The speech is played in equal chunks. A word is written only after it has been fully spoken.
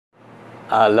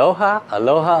Aloha,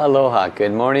 aloha, aloha.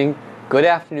 Good morning, good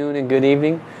afternoon, and good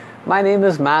evening. My name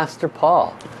is Master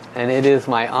Paul, and it is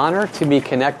my honor to be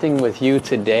connecting with you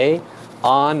today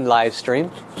on live stream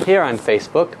here on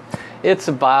Facebook. It's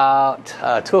about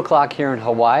 2 o'clock here in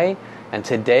Hawaii, and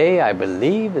today I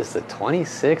believe is the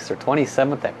 26th or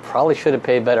 27th. I probably should have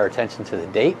paid better attention to the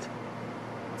date.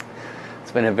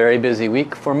 It's been a very busy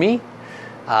week for me.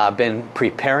 I've been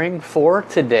preparing for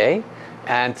today,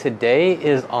 and today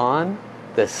is on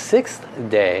the 6th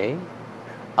day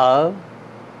of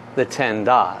the 10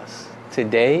 Das.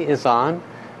 Today is on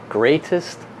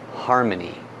Greatest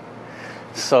Harmony.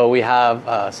 So we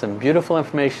have some beautiful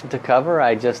information to cover.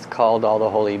 I just called all the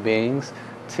holy beings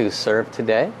to serve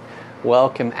today.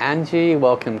 Welcome Angie,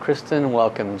 welcome Kristen,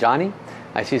 welcome Johnny.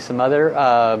 I see some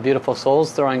other beautiful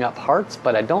souls throwing up hearts,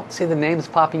 but I don't see the names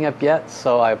popping up yet,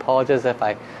 so I apologize if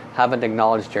I haven't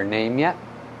acknowledged your name yet.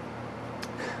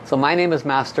 So my name is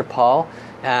Master Paul,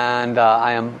 and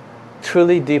I am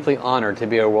truly deeply honored to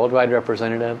be a worldwide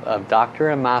representative of Dr.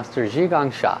 and Master He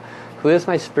Xie, who is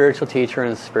my spiritual teacher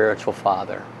and spiritual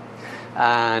father.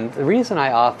 And the reason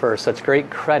I offer such great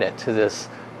credit to this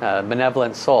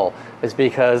benevolent soul is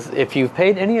because if you've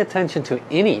paid any attention to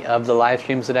any of the live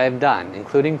streams that I've done,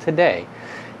 including today,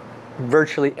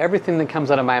 virtually everything that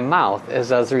comes out of my mouth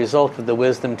is as a result of the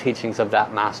wisdom teachings of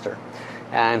that master.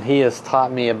 And he has taught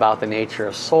me about the nature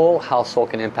of soul, how soul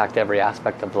can impact every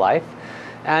aspect of life.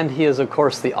 And he is of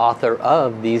course the author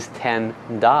of these 10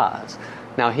 Das.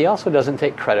 Now he also doesn't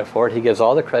take credit for it. He gives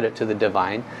all the credit to the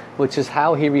divine, which is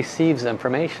how he receives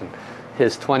information.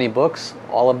 His 20 books,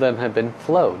 all of them have been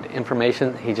flowed.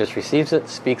 Information, he just receives it,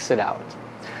 speaks it out.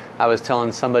 I was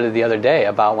telling somebody the other day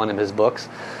about one of his books.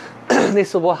 They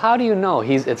said, well, how do you know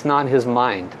it's not his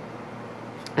mind?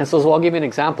 And so I'll give you an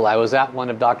example. I was at one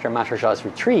of Dr. Master Sha's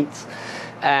retreats,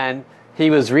 and he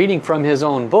was reading from his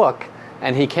own book,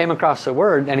 and he came across a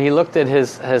word, and he looked at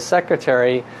his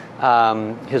secretary,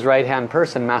 his right-hand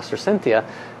person, Master Cynthia,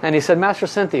 and he said, Master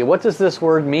Cynthia, what does this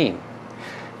word mean?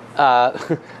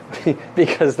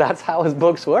 Because that's how his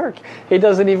books work. He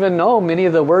doesn't even know many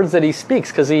of the words that he speaks,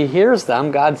 because he hears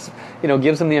them. God,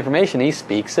 gives him the information. He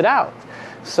speaks it out.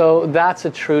 So that's a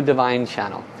true divine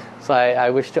channel. So I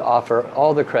wish to offer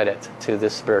all the credit to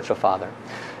this spiritual father.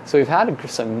 So we've had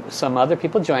some other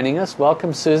people joining us.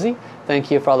 Welcome Susie.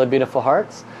 Thank you for all the beautiful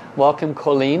hearts. Welcome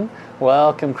Colleen.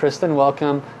 Welcome Kristen.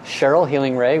 Welcome Cheryl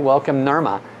Healing Ray. Welcome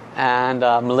Nirma. And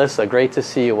Melissa, great to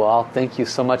see you all. Thank you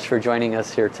so much for joining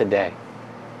us here today.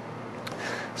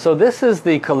 So this is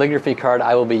the calligraphy card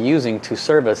I will be using to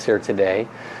serve us here today.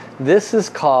 This is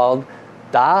called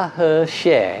He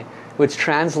Xie, which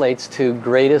translates to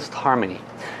Greatest Harmony.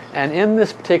 And in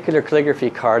this particular calligraphy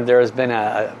card, there has been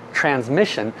a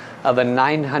transmission of a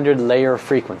 900 layer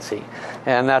frequency.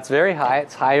 And that's very high.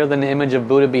 It's higher than the image of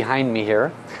Buddha behind me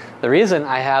here. The reason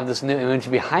I have this new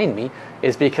image behind me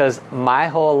is because my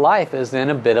whole life is in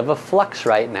a bit of a flux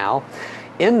right now.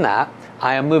 In that,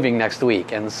 I am moving next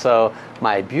week. And so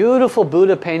my beautiful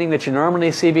Buddha painting that you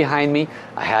normally see behind me,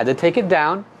 I had to take it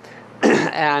down.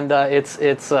 And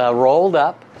it's rolled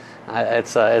up.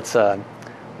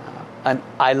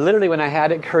 I literally, when I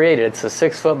had it created, it's a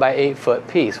 6 foot by 8 foot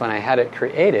piece. When I had it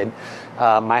created,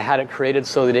 I had it created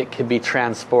so that it could be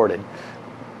transported.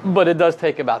 But it does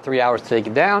take about 3 hours to take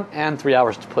it down and 3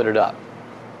 hours to put it up.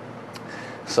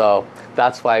 So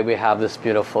that's why we have this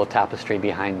beautiful tapestry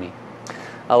behind me.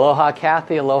 Aloha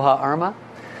Kathy, aloha Irma.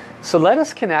 So let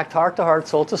us connect heart to heart,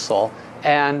 soul to soul.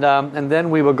 And then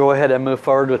we will go ahead and move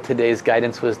forward with today's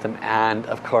guidance, wisdom, and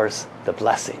of course the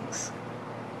blessings.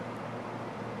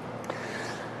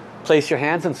 Place your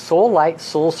hands in soul light,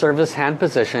 soul service hand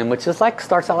position, which is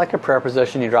starts out like a prayer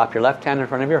position. You drop your left hand in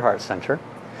front of your heart center.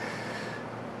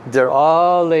 They're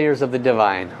all layers of the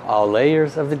divine, all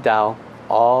layers of the Tao,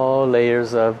 all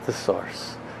layers of the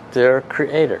source. Dear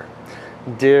Creator,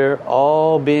 dear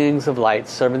all beings of light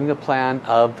serving the plan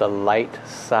of the light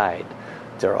side.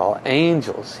 They're all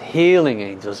angels, healing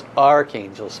angels,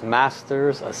 archangels,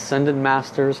 masters, ascended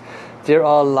masters. They're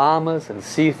all lamas and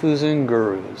sifus and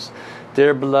gurus.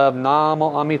 Dear beloved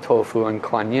Namo Amitofu and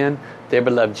Kuan Yin, dear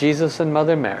beloved Jesus and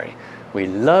Mother Mary, we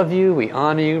love you, we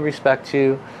honor you, respect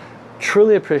you,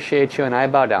 truly appreciate you, and I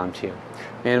bow down to you.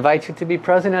 We invite you to be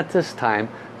present at this time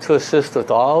to assist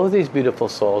with all of these beautiful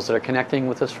souls that are connecting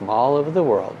with us from all over the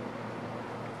world.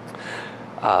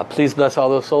 Please bless all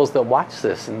those souls that watch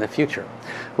this in the future.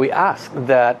 We ask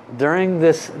that during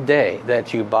this day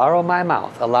that you borrow my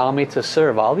mouth, allow me to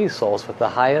serve all these souls with the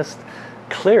highest,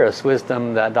 clearest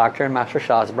wisdom that Dr. and Master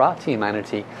Sha has brought to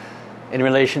humanity in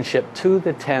relationship to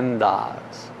the 10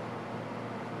 Das.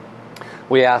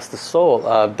 We ask the soul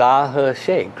of Da He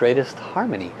Xie, greatest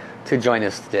harmony, to join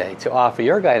us today, to offer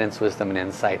your guidance, wisdom, and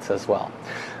insights as well.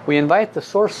 We invite the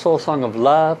Source Soul Song of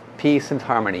love, peace, and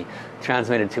harmony,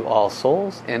 transmitted to all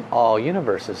souls in all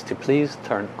universes, to please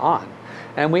turn on.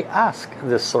 And we ask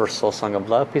this Source Soul Song of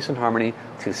love, peace, and harmony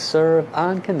to serve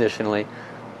unconditionally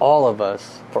all of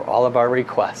us for all of our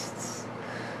requests.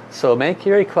 So make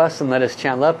your requests and let us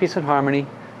chant love, peace, and harmony,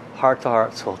 heart to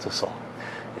heart, soul to soul.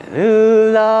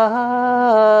 Lula,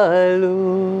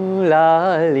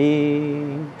 lula,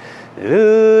 li.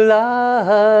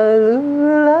 Lula,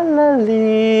 lula,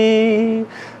 li.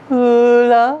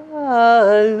 Lula,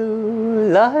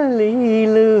 lula, li,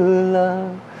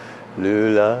 lula.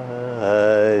 Lula,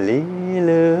 li,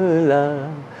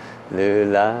 lula.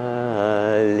 Lula,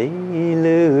 li,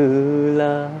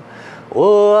 lula.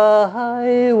 我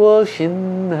爱我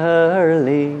心儿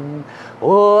灵，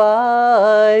我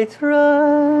爱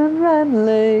纯然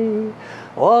泪，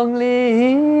望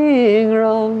灵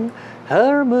让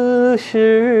耳目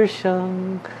世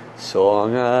上，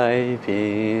相爱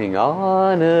平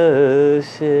安和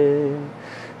谐，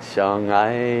相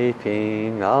爱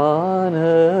平安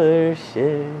和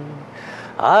谐。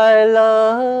I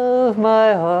love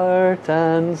my heart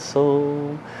and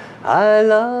soul. I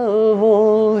love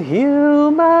all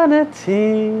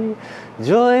humanity.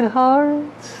 Join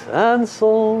hearts and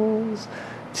souls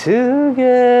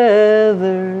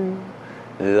together.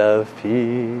 Love,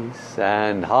 peace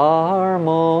and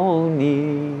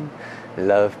harmony.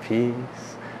 Love,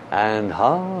 peace and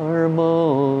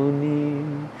harmony.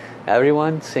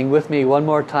 Everyone sing with me one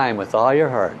more time with all your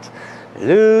heart.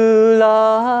 Lula,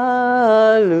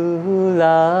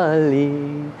 lula,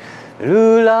 li.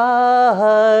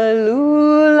 Lula,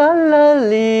 lula, la,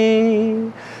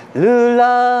 li.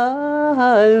 Lula,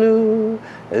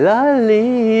 lula,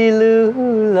 li,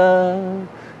 lula.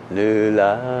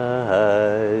 Lula,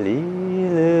 li,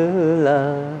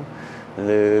 lula.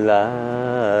 Lula,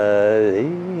 li,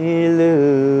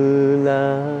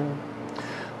 lula.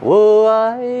 我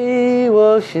爱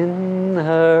我心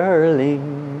儿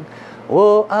灵，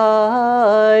我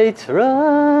爱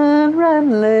纯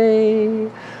然泪，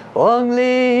望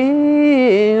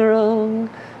灵让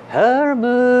耳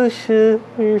目世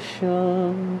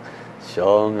上，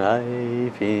相爱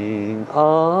平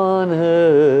安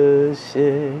和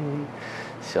谐，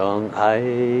相爱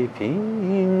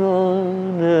平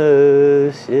安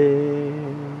和谐。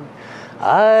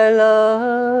I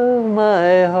love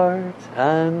my heart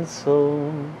and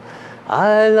soul.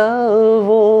 I love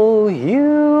all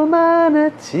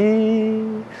humanity.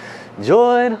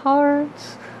 Join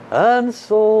hearts and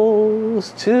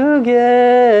souls together.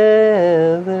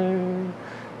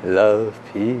 Love,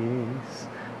 peace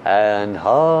and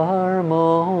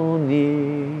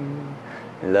harmony.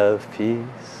 Love,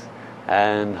 peace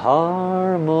and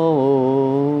harmony.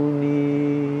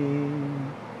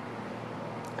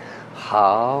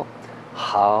 How.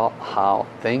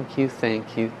 Thank you,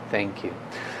 thank you, thank you.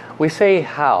 We say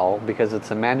how because it's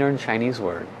a Mandarin Chinese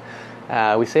word.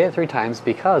 We say it 3 times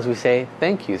because we say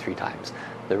thank you 3 times.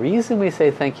 The reason we say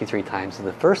thank you 3 times is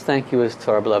the first thank you is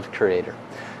to our beloved Creator.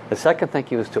 The second thank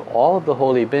you is to all of the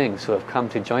holy beings who have come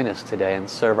to join us today and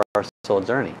serve our soul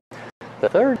journey. The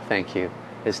third thank you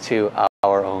is to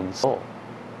our own soul.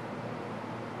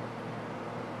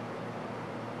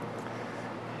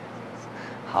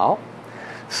 How?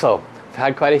 So, we've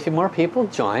had quite a few more people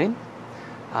join.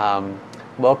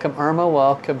 Welcome Irma,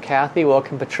 welcome Kathy,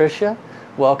 welcome Patricia,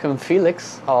 welcome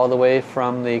Felix all the way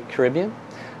from the Caribbean.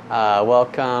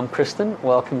 Welcome Kristen,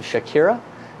 welcome Shakira,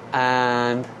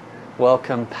 and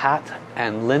welcome Pat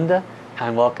and Linda,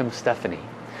 and welcome Stephanie.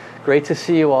 Great to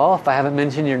see you all. If I haven't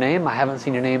mentioned your name, I haven't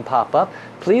seen your name pop up,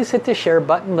 please hit the share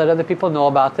button, let other people know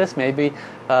about this. Maybe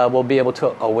we'll be able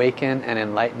to awaken and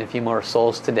enlighten a few more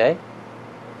souls today.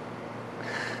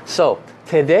 So,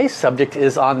 today's subject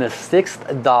is on the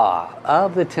 6th Da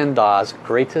of the 10 Das,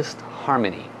 greatest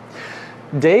harmony.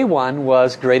 Day 1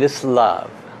 was greatest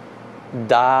love,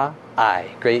 Da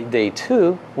Ai. Day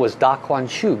 2 was Da Quan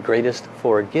Shu, greatest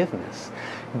forgiveness.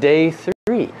 Day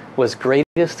 3 was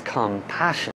greatest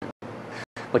compassion,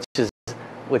 which is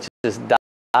Da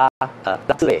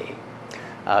Wei.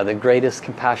 The greatest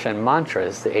compassion mantra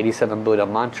is the 87 Buddha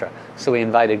mantra. So we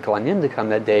invited Guan Yin to come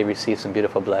that day, receive some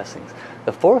beautiful blessings.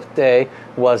 The 4th day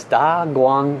was Da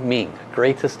Guang Ming,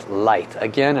 greatest light.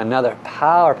 Again, another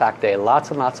power-packed day, lots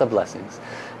and lots of blessings.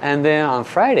 And then on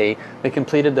Friday, we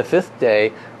completed the 5th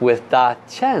day with Da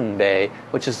Chen Bei,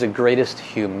 which is the greatest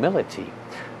humility.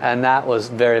 And that was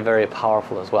very, very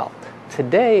powerful as well.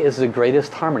 Today is the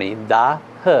greatest harmony, Da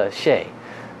He Xie.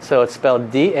 So it's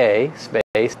spelled D-A space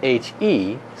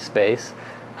H-E space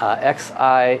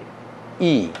Xie,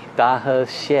 He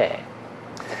Xie.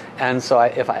 And so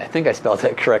I think I spelled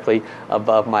it correctly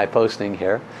above my posting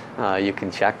here. You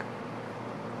can check.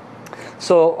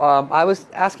 So I was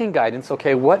asking guidance,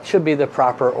 okay, what should be the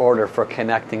proper order for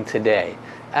connecting today?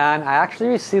 And I actually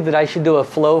received that I should do a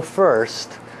flow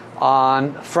first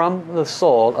from the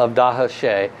soul of Da He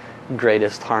Xie,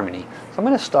 greatest harmony. So I'm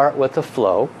going to start with the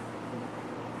flow.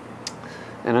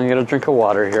 And I'm going to drink a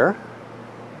water here.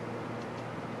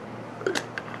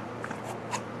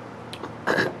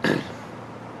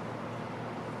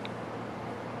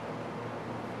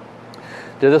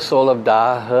 To the soul of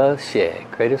Da He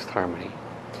Xie, greatest harmony.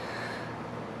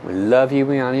 We love you,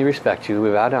 we honor you, respect you,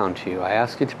 we bow down to you. I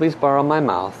ask you to please borrow my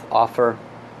mouth, offer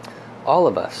all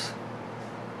of us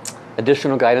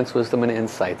additional guidance, wisdom, and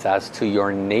insights as to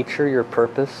your nature, your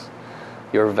purpose,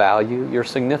 your value, your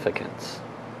significance,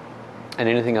 and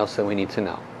anything else that we need to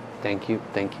know. Thank you,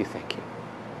 thank you, thank you.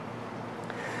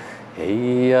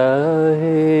 He Xie,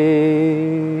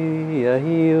 ya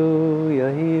He, ya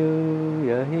He,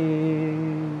 ya He.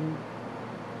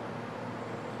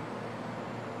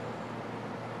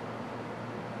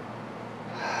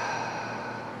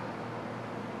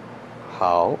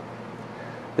 How?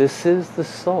 This is the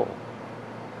soul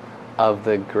of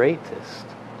the greatest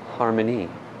harmony.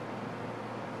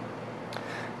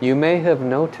 You may have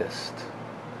noticed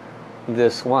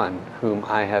this one whom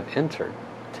I have entered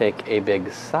take a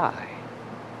big sigh.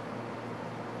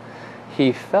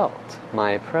 He felt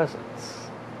my presence.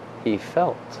 He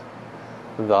felt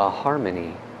the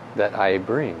harmony that I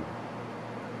bring.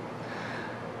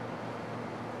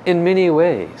 In many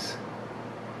ways,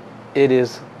 it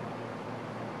is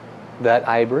that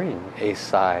I bring a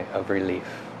sigh of relief.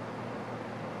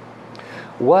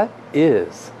 What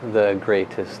is the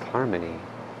greatest harmony?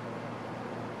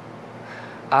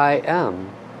 I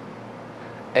am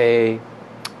a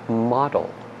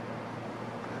model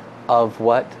of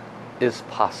what is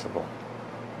possible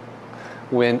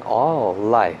when all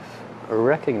life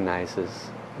recognizes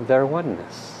their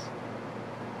oneness.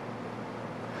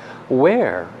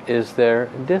 Where is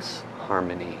there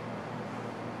disharmony?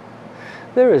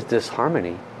 There is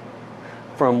disharmony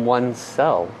from one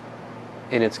cell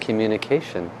in its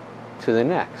communication to the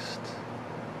next.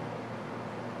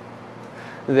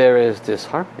 There is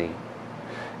disharmony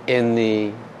in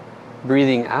the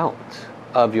breathing out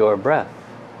of your breath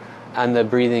and the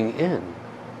breathing in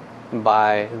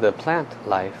by the plant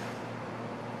life.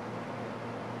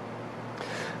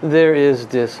 There is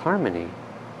disharmony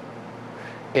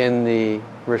in the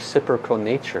reciprocal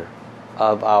nature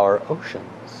of our oceans.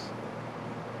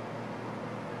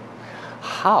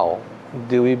 How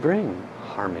do we bring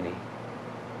harmony?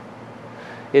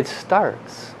 It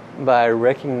starts by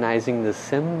recognizing the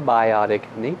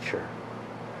symbiotic nature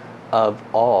of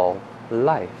all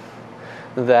life,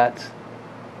 that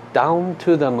down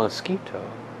to the mosquito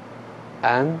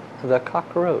and the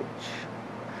cockroach,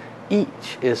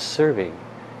 each is serving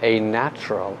a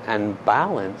natural and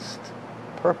balanced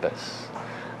purpose.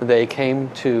 They came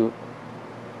to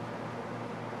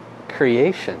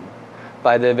creation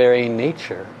by the very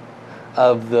nature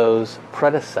of those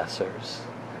predecessors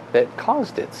that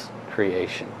caused its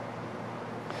creation.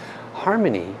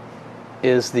 Harmony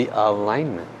is the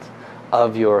alignment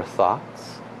of your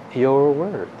thoughts, your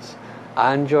words,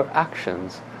 and your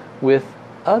actions with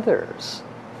others'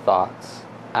 thoughts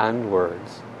and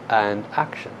words and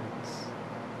actions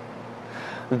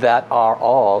that are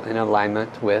all in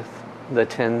alignment with the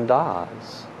 10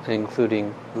 Das,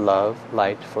 including love,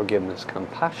 light, forgiveness,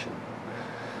 compassion,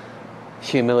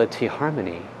 humility,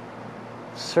 harmony,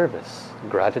 service,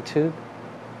 gratitude,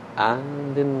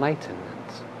 and enlightenment.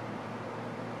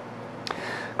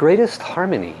 Greatest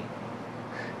harmony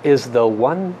is the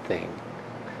one thing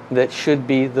that should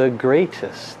be the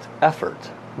greatest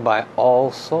effort by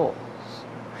all souls,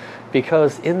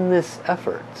 because in this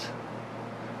effort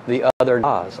the other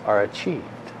Das are achieved.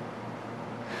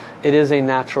 It is a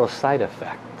natural side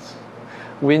effect.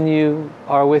 When you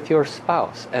are with your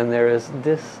spouse and there is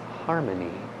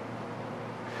disharmony,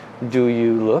 do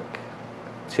you look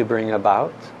to bring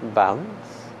about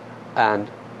balance and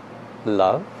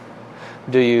love?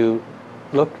 Do you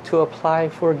look to apply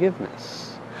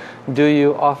forgiveness? Do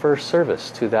you offer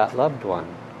service to that loved one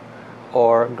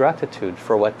or gratitude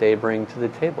for what they bring to the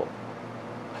table?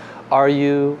 Are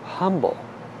you humble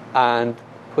and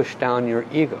push down your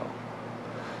ego?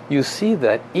 You see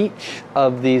that each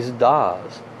of these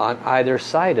Das on either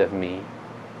side of me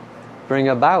bring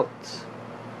about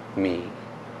me.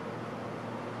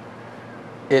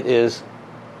 It is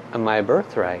my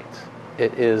birthright.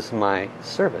 It is my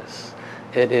service.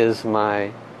 It is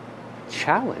my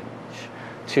challenge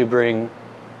to bring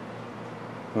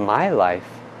my life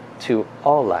to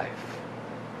all life.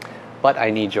 But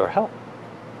I need your help.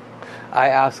 I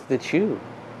ask that you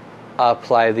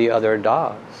apply the other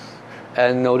Da's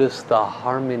and notice the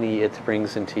harmony it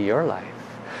brings into your life.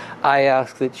 I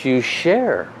ask that you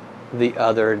share the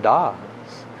other Da's,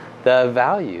 the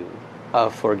value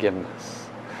of forgiveness.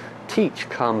 Teach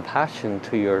compassion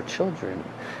to your children.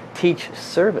 Teach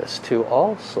service to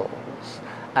all souls.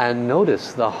 And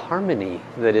notice the harmony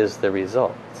that is the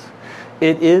result.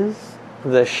 It is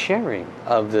the sharing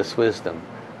of this wisdom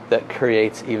that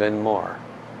creates even more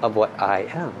of what I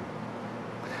am.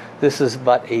 This is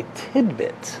but a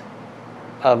tidbit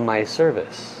of my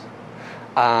service,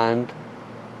 and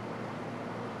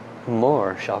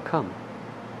more shall come.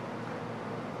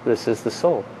 This is the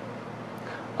soul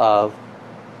of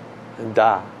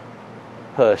Da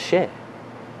He Xie,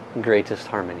 greatest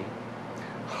harmony.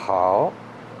 How.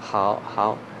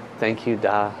 Thank you,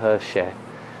 Da He Xie.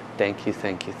 Thank you.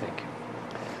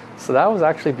 So that was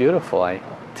actually beautiful.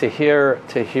 To hear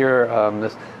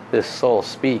this soul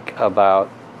speak about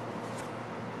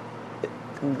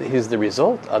he's the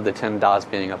result of the 10 Das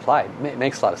being applied. It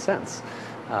makes a lot of sense,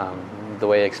 the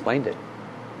way I explained it.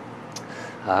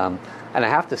 And I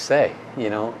have to say, you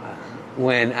know,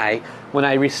 when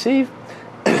I receive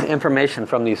information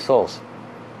from these souls,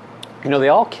 you know, they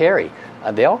all carry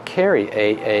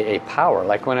a power.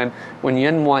 Like when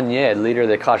Yin Wan Ye, leader of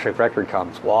the Akashic record,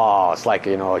 comes, wow, it's like,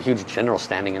 you know, a huge general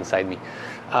standing inside me.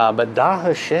 But Da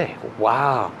He Xie,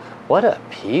 wow, what a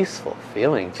peaceful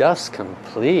feeling, just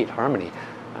complete harmony.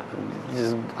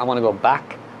 I want to go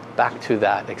back to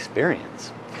that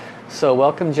experience. So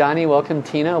welcome Johnny, welcome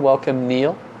Tina, welcome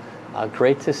Neil.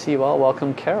 Great to see you all.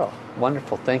 Welcome Carol.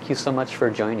 Wonderful. Thank you so much for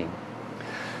joining.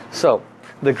 So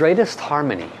the greatest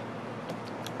harmony.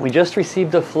 We just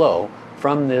received a flow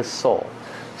from this soul.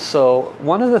 So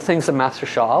one of the things that Master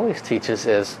Sha always teaches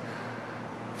is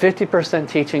 50%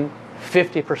 teaching,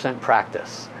 50%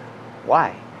 practice.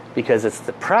 Why? Because it's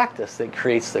the practice that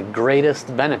creates the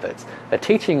greatest benefits. The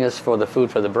teaching is for the food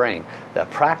for the brain. The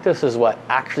practice is what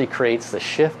actually creates the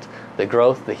shift, the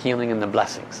growth, the healing, and the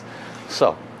blessings.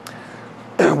 So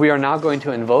we are now going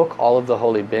to invoke all of the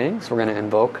holy beings. We're going to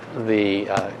invoke the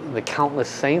countless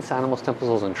saints, animals, temples,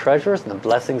 souls, and treasures, and the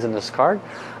blessings in this card.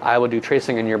 I will do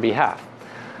tracing on your behalf.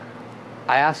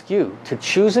 I ask you to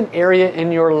choose an area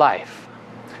in your life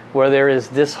where there is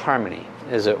disharmony.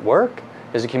 Is it work?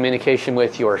 Is it communication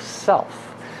with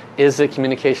yourself? Is it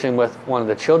communication with one of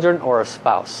the children or a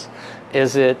spouse?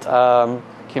 Is it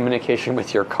communication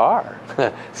with your car?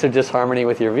 So disharmony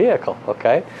with your vehicle,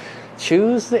 okay?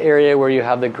 Choose the area where you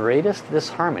have the greatest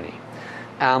disharmony.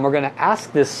 And we're going to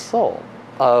ask this soul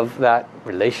of that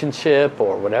relationship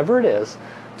or whatever it is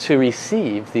to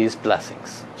receive these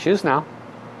blessings. Choose now.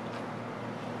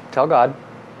 Tell God.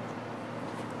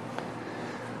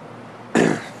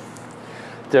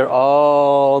 They're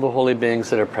all the holy beings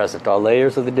that are present, all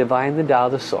layers of the divine, the Tao,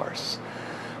 the source.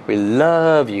 We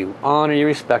love you, honor you,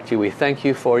 respect you. We thank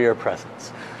you for your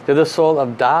presence. They're the soul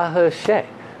of Da He Xie,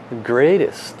 the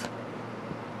greatest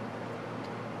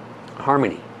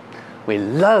harmony. We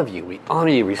love you, we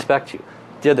honor you, respect you.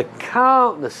 They're the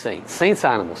countless saints, saints,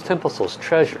 animals, temple souls,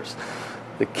 treasures,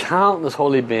 the countless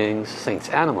holy beings, saints,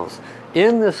 animals.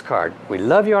 In this card, we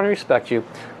love you, honor, respect you.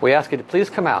 We ask you to please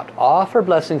come out. Offer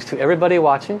blessings to everybody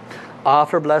watching.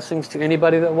 Offer blessings to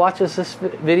anybody that watches this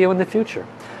video in the future,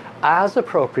 as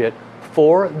appropriate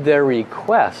for their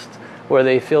request, where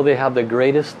they feel they have the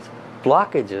greatest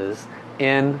blockages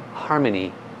in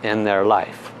harmony in their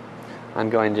life. I'm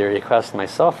going to request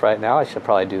myself right now. I should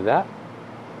probably do that.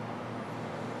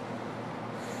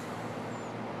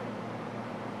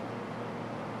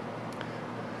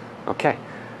 Okay.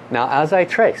 Now as I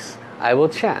trace, I will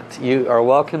chant. You are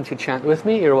welcome to chant with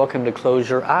me. You're welcome to close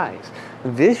your eyes.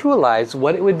 Visualize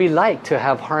what it would be like to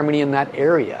have harmony in that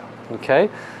area. Okay?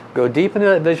 Go deep into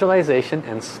that visualization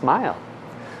and smile.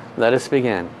 Let us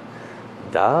begin.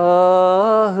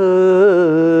 Da He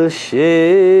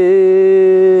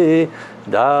Xie,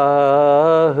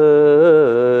 Da He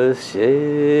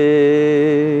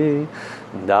Xie,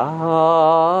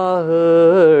 Da He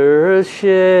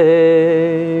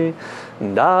Xie,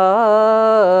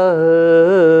 Da He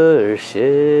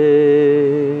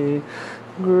Xie,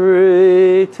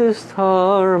 greatest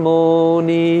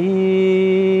harmony,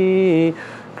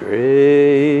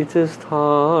 greatest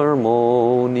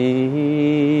harmony,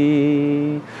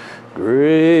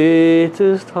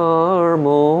 greatest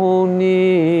harmony,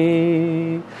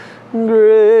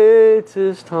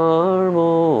 greatest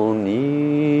harmony.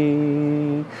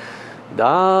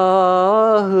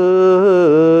 Da He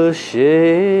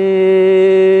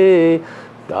Xie,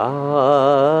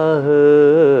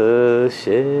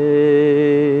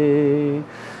 Xie,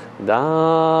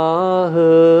 Da He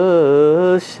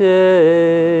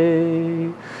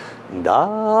Xie,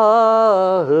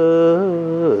 Da He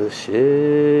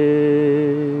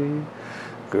Xie.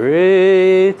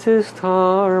 Greatest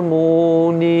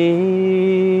harmony,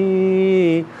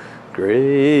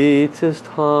 greatest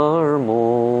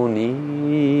harmony,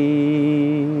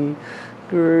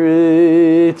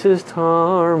 greatest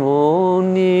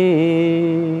harmony,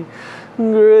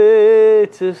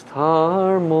 greatest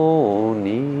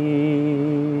harmony.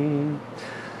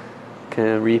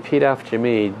 Can repeat after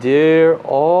me. Dear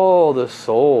all the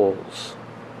souls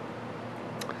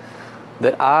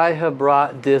that I have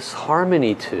brought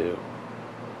disharmony to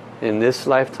in this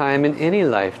lifetime, in any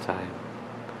lifetime.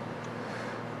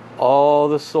 All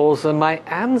the souls of my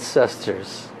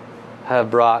ancestors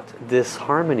have brought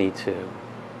disharmony to.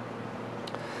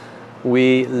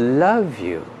 We love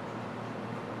you.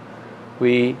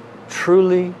 We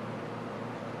truly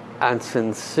and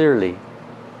sincerely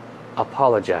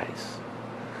apologize.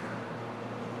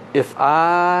 If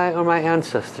I or my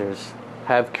ancestors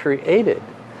have created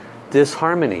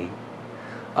disharmony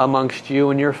amongst you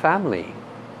and your family,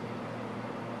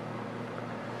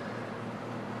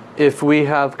 if we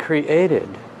have created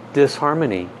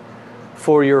disharmony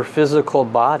for your physical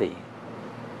body,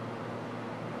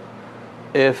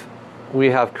 if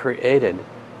we have created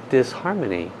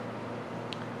disharmony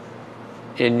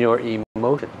in your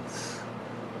emotions,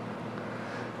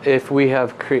 if we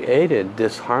have created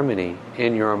disharmony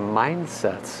in your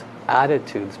mindsets,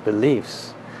 attitudes,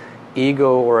 beliefs,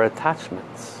 ego or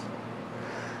attachments,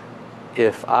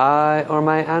 if I or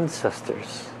my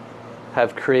ancestors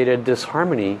have created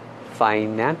disharmony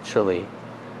financially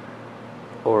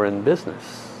or in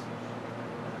business,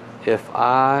 if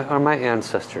I or my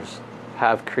ancestors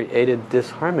have created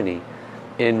disharmony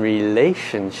in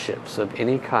relationships of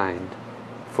any kind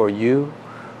for you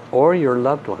or your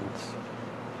loved ones,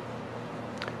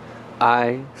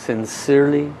 I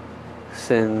sincerely,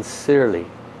 sincerely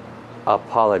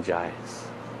apologize.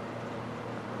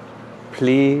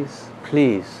 Please,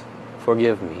 please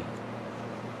forgive me.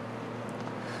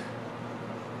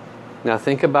 Now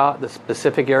think about the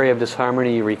specific area of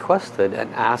disharmony you requested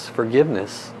and ask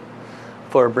forgiveness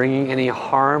for bringing any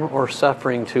harm or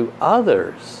suffering to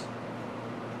others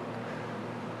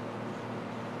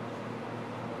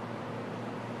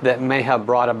that may have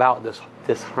brought about this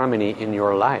disharmony in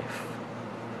your life.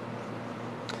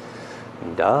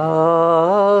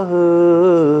 Da He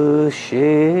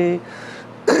Xie,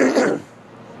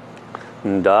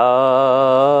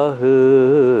 Da He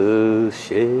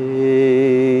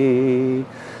Xie,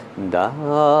 Da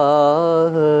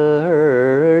He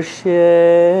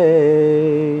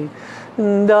Xie,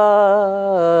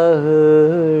 Da He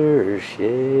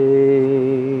Xie.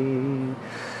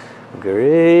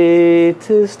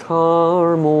 Greatest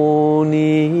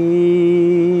harmony,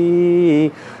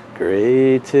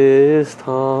 greatest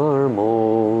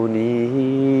harmony,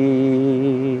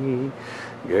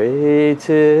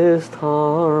 greatest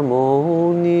harmony,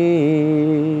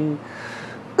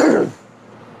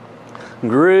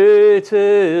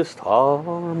 greatest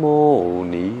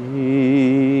harmony.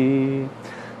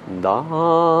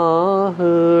 Da He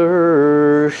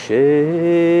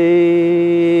Xie,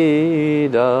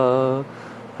 Da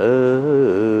He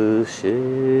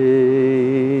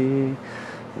Xie,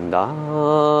 Da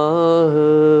He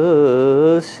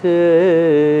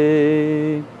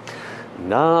Xie,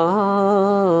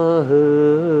 Da He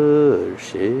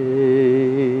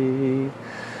Xie.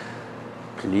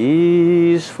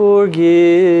 Please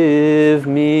forgive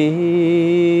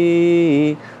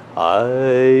me,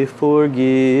 I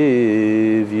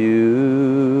forgive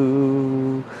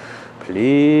you.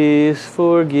 Please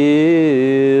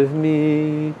forgive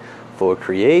me for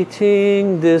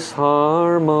creating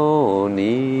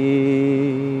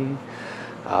disharmony.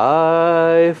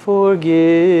 I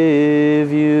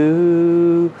forgive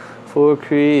you for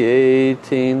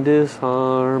creating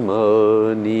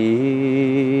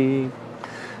disharmony.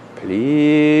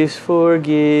 Please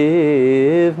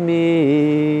forgive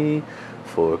me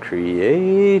for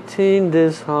creating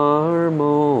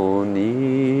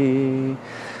disharmony.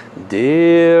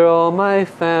 Dear all my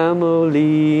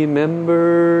family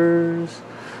members,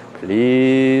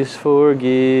 please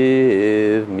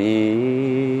forgive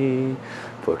me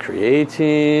for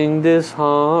creating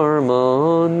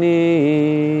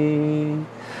disharmony.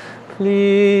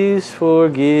 Please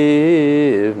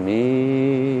forgive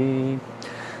me.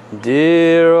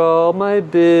 Dear all my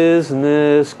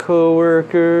business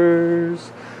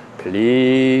co-workers,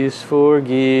 please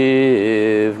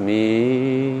forgive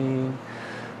me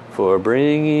for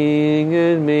bringing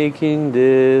and making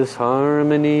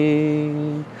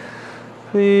disharmony.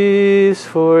 Please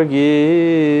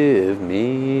forgive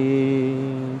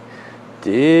me.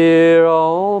 Dear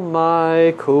all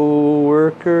my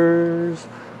co-workers,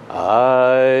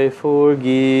 I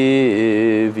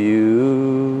forgive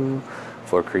you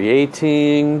for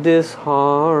creating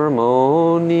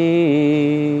disharmony.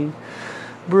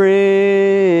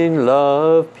 Bring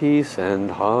love, peace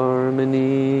and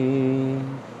harmony.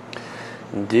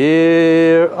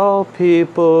 Dear all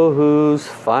people whose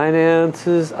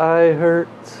finances I hurt,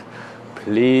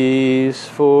 please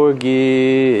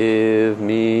forgive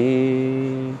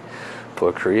me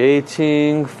for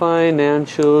creating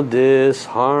financial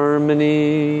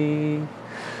disharmony.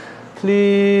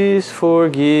 Please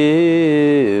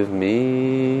forgive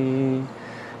me.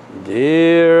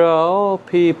 Dear all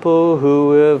people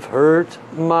who have hurt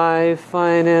my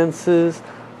finances,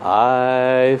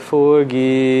 I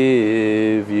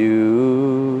forgive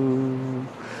you.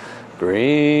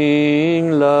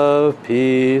 Bring love,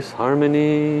 peace,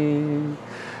 harmony.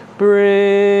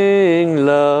 Bring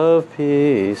love,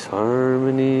 peace,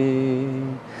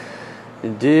 harmony.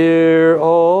 Dear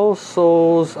all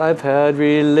souls I've had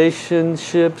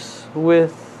relationships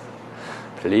with,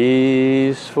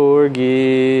 please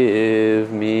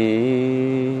forgive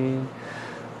me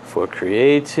for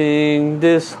creating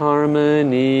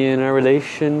disharmony in our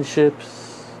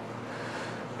relationships.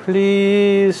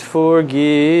 Please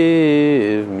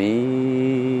forgive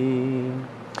me.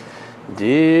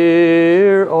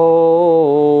 Dear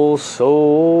all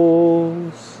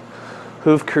souls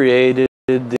who've created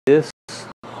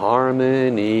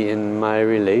disharmony in my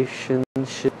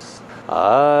relationships,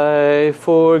 I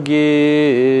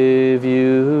forgive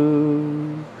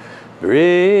you.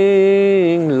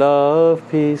 Bring love,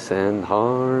 peace and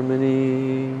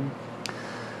harmony.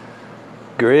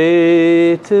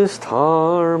 Greatest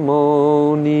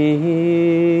harmony.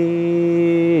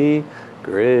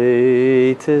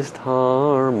 Greatest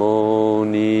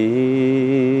harmony.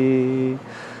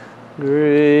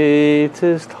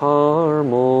 Greatest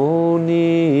harmony.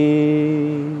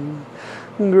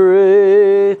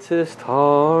 Greatest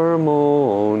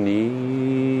harmony.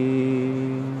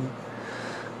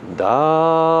 He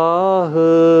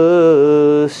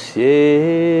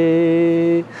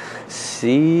Xie.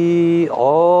 See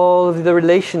all of the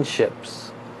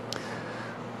relationships,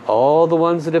 all the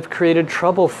ones that have created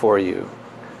trouble for you.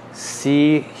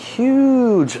 See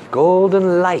huge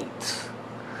golden light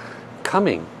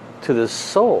coming to the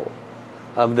soul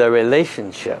of the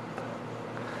relationship,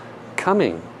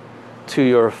 coming to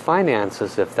your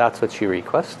finances if that's what you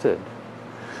requested,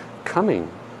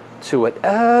 coming to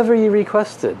whatever you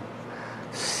requested.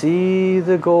 See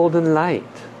the golden light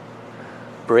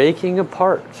breaking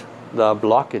apart the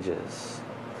blockages,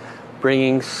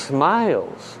 bringing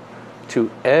smiles to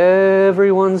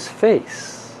everyone's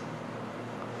face.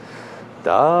 He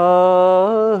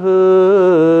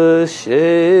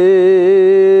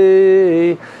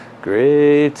Xie,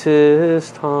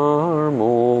 greatest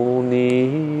harmony.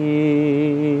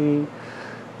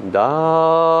 He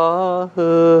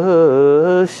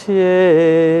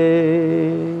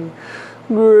Xie,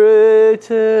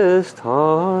 greatest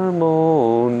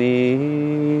harmony.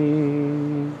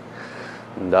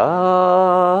 He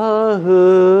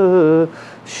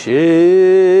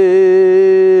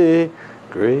Xie,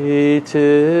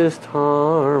 greatest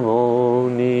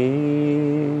harmony.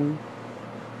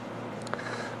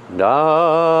 He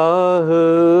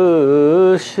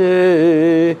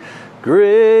Xie,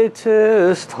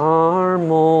 greatest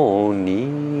harmony.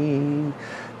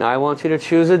 Now I want you to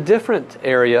choose a different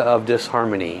area of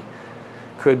disharmony.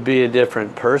 Could be a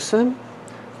different person,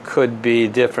 could be a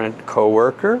different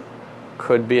co-worker,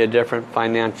 could be a different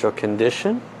financial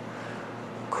condition,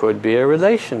 could be a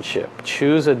relationship.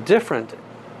 Choose a different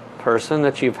person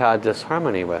that you've had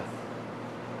disharmony with.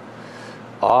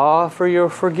 Offer your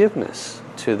forgiveness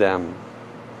to them.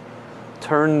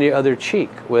 Turn the other cheek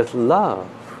with love.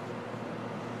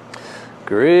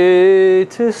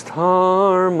 Greatest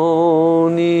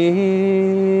harmony.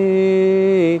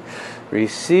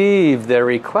 Receive their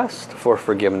request for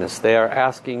forgiveness. They are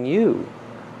asking you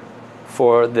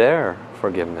for their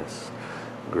forgiveness.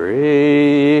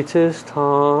 Greatest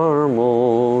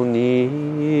harmony.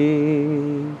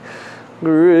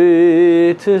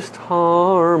 Greatest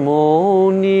harmony.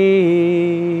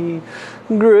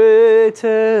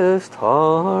 Greatest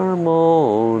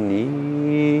harmony.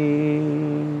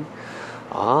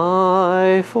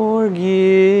 I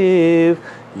forgive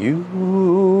you.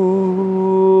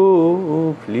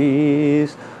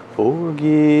 Please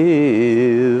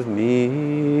forgive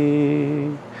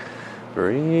me.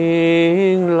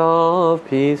 Bring love.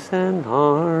 peace and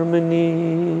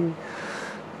harmony.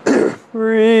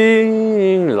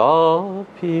 Bring love,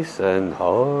 peace and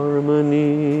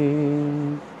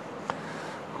harmony.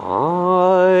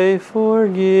 I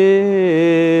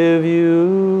forgive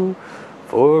you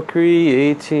for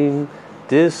creating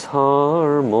disharmony.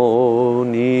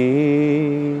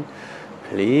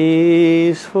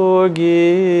 Please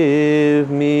forgive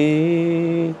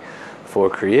me for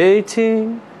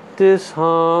creating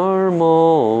disharmony.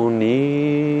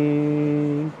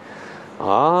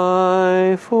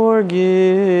 I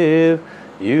forgive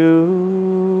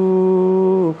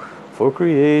you for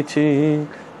creating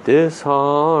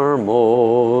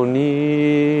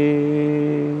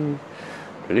disharmony.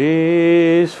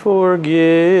 Please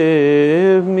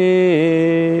forgive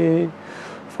me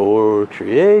for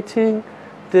creating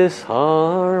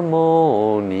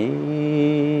disharmony.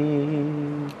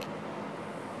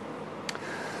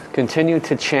 Continue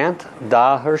to chant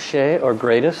Da He Xie, or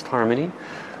greatest harmony.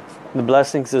 The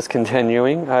blessings is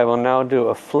continuing. I will now do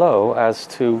a flow as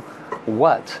to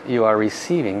what you are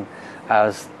receiving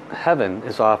as heaven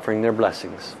is offering their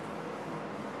blessings.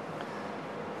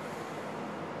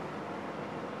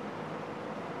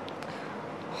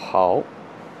 Hao.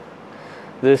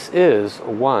 This is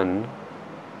one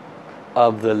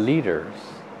of the leaders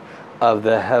of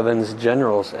the heavens,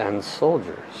 generals and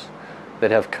soldiers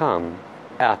that have come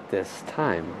at this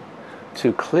time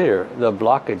to clear the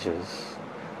blockages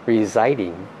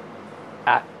residing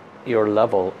at your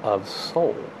level of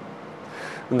soul.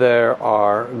 There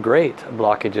are great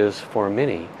blockages for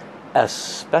many,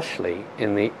 especially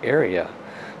in the area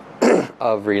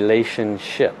of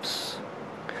relationships.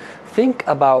 Think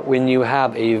about when you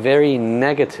have a very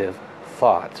negative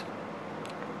thought,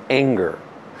 anger,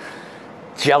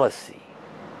 jealousy,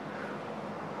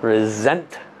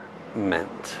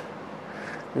 resentment.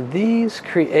 These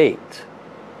create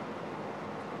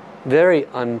very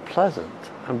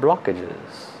unpleasant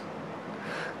blockages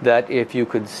that if you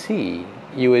could see,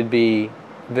 you would be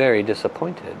very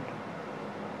disappointed.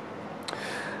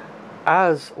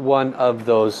 As one of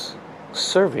those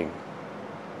serving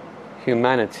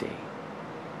humanity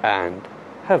and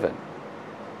heaven,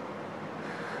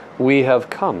 we have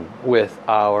come with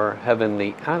our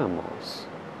heavenly animals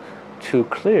to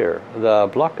clear the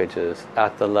blockages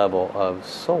at the level of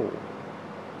soul.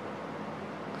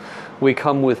 We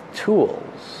come with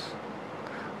tools.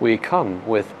 We come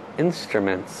with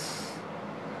instruments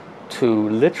to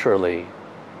literally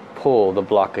pull the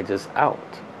blockages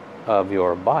out of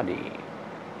your body.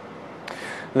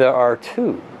 There are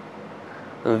two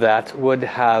that would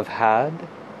have had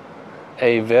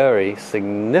a very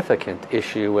significant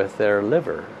issue with their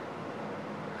liver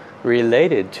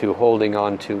related to holding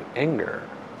on to anger.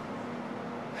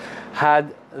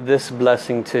 Had this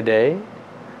blessing today,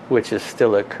 which is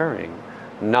still occurring,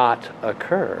 not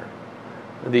occur,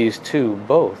 these two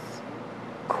both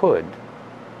could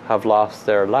have lost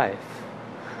their life.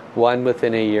 One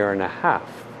within 1.5 years,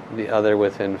 the other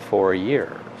within 4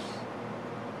 years.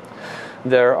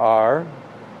 There are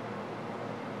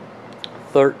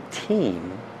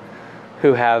 13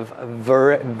 who have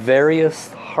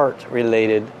various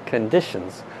heart-related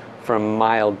conditions from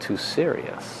mild to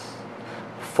serious.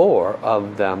 4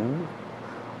 of them,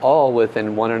 all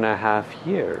within 1.5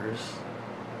 years,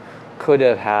 could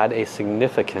have had a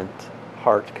significant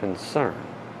heart concern.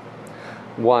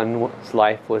 One's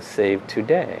life was saved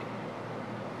today.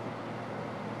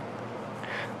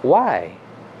 Why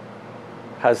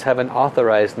has heaven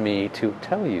authorized me to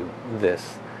tell you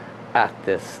this at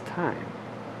this time?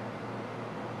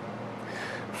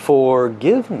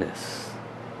 Forgiveness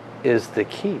is the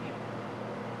key.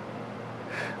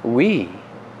 We,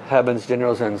 heaven's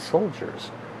generals and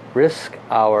soldiers, risk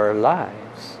our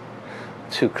lives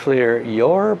to clear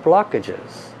your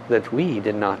blockages that we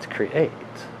did not create.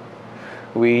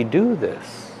 We do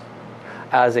this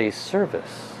as a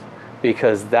service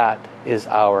because that is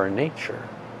our nature.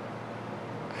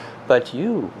 But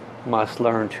you must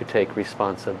learn to take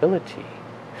responsibility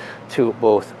to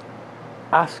both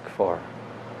ask for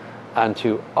and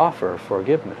to offer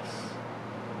forgiveness.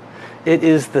 It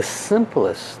is the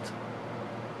simplest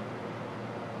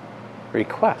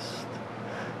request,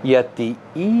 yet the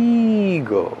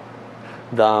ego,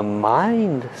 the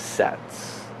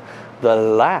mindsets, the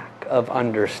lack of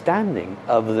understanding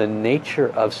of the nature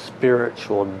of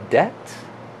spiritual debt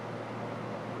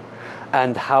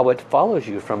and how it follows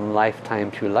you from lifetime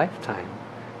to lifetime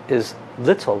is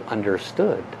little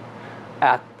understood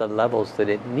at the levels that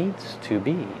it needs to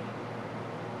be.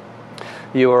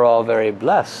 You are all very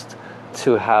blessed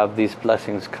to have these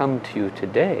blessings come to you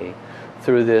today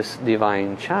through this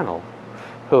divine channel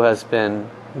who has been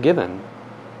given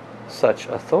such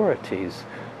authorities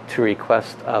to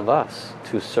request of us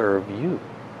to serve you.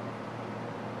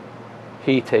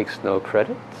 He takes no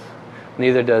credit,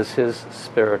 neither does his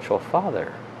spiritual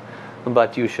father.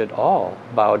 But you should all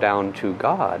bow down to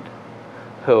God,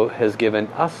 who has given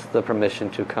us the permission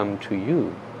to come to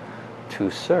you to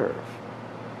serve.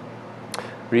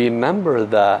 Remember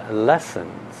the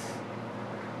lessons.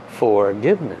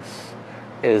 Forgiveness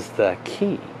is the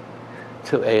key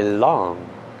to a long,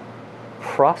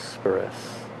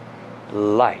 prosperous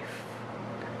life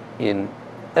in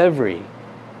every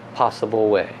possible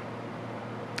way.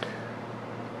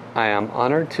 I am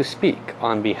honored to speak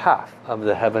on behalf of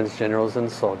the Heavens, Generals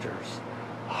and Soldiers.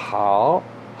 How,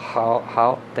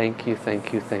 thank you,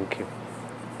 thank you, thank you.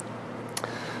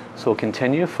 So we'll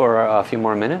continue for a few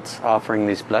more minutes offering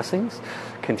these blessings.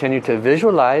 Continue to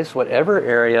visualize whatever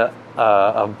area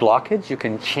of blockage. You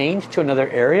can change to another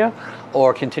area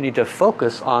or continue to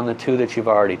focus on the two that you've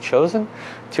already chosen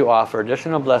to offer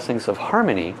additional blessings of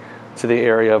harmony to the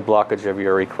area of blockage of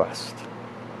your request.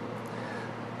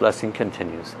 Blessing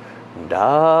continues.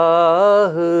 Da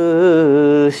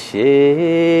He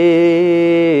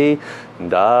Xie,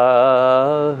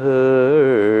 Da He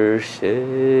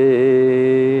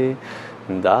Xie,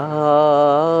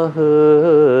 Da He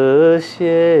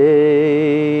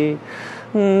Xie,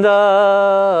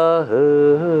 Da He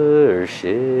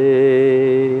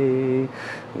Xie.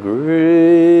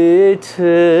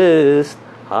 Greatest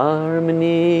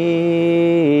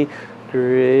harmony,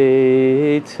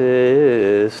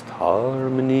 greatest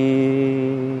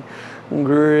harmony,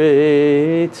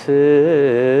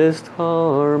 greatest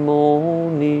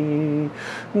harmony,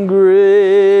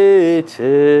 greatest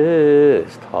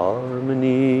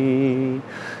harmony.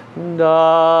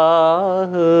 Da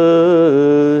He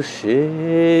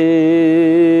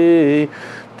Xie,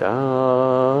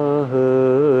 Da He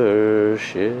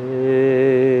Xie.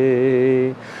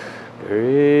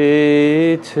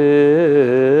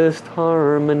 Greatest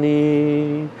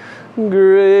harmony,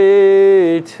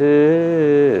 greatest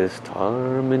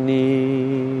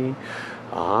harmony.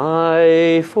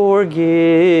 I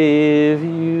forgive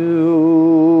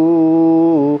you.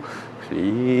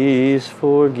 Please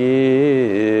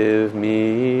forgive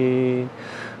me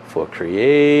for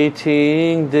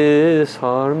creating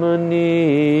disharmony.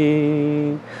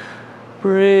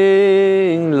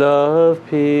 Bring love,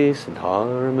 peace, and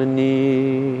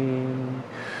harmony.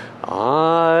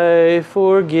 I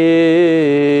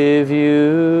forgive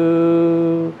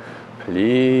you.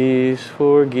 Please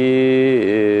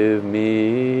forgive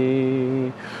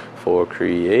me for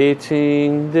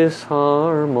creating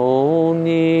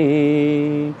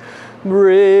disharmony.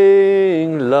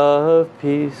 Bring love,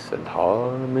 peace, and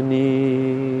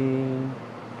harmony.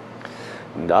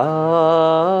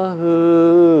 Da He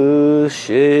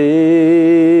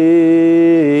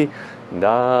Xie,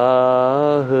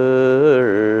 Da He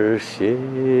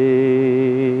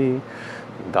Xie,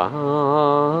 Da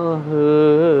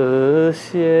He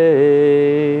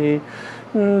Xie,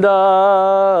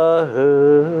 Da He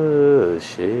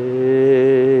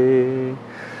Xie.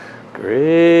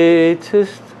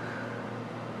 Greatest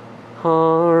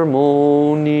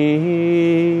harmony,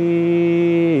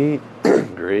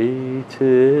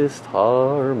 greatest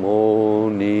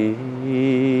harmony,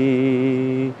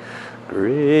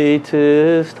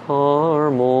 greatest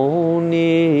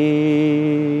harmony,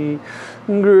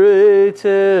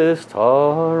 greatest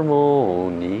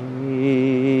harmony.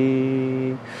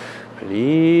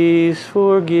 Please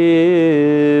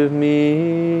forgive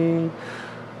me.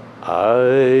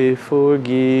 I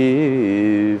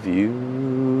forgive you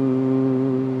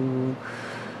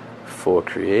for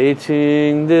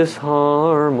creating this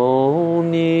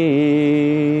harmony.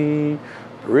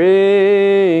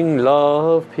 Bring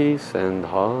love, peace, and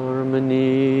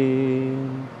harmony.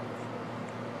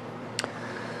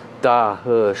 Da He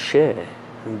Xie,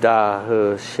 Da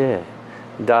He Xie,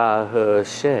 Da He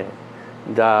Xie,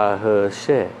 Da He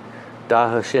Xie, Da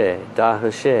He Xie, Da He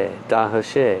Xie, Da He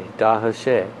Xie, Da He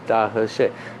Xie, Da He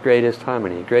Xie. Greatest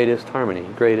harmony, greatest harmony,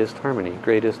 greatest harmony,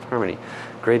 greatest harmony,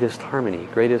 greatest harmony, greatest harmony,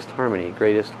 greatest harmony,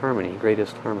 greatest harmony,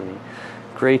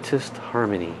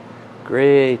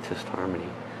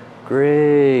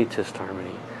 greatest harmony, greatest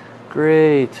harmony,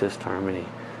 greatest harmony, greatest harmony.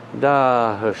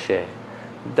 Da He Xie,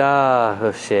 Da He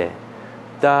Xie,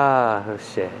 Da He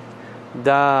Xie,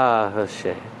 Da He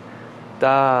Xie,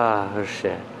 Da He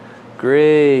Xie.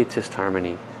 Greatest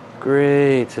harmony,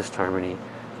 greatest harmony,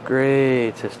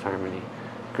 greatest harmony,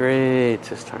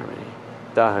 greatest harmony.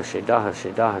 Da He Xie, Da He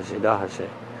Xie, Da He Xie, Da He Xie.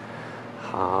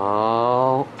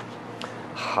 How.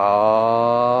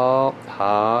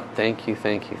 Thank you,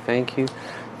 thank you, thank you.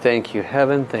 Thank you,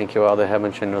 Heaven. Thank you, all the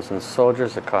Heaven Generals and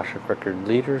Soldiers, Akashic Record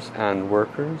leaders and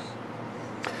workers.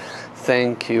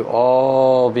 Thank you,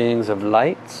 all beings of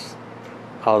lights,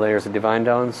 all layers of Divine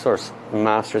Down Source,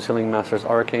 Masters, Healing Masters,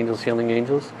 Archangels, Healing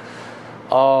Angels,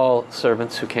 all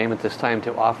servants who came at this time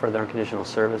to offer their unconditional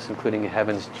service, including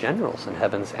Heaven's Generals and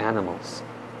Heaven's Animals.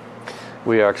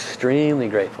 We are extremely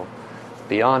grateful,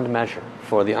 beyond measure,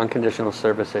 for the unconditional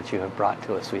service that you have brought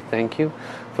to us. We thank you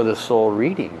for the soul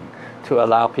reading, to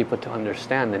allow people to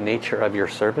understand the nature of your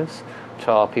service,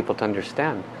 to allow people to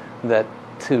understand that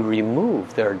to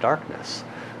remove their darkness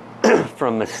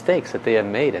from mistakes that they have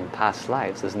made in past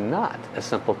lives is not a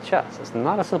simple chess. It's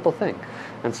not a simple thing.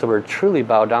 And so we're truly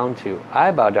bow down to,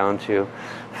 I bow down to,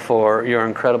 for your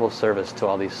incredible service to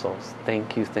all these souls.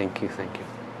 Thank you, thank you, thank you.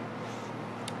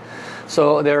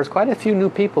 So there's quite a few new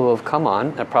people who have come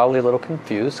on. They're probably a little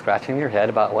confused, scratching their head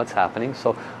about what's happening.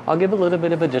 So I'll give a little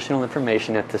bit of additional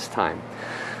information at this time.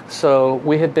 So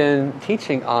we have been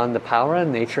teaching on the power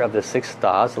and nature of the 6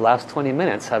 Das. The last 20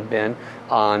 minutes have been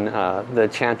on the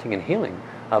chanting and healing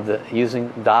of using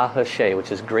Da He Xie,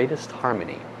 which is greatest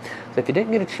harmony. So if you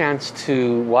didn't get a chance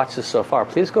to watch this so far,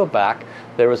 please go back.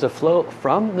 There was a flow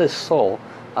from this soul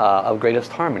of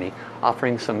greatest harmony,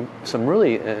 offering some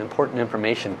really important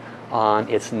information on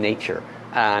its nature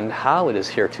and how it is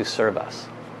here to serve us.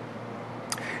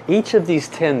 Each of these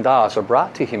 10 Das are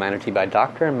brought to humanity by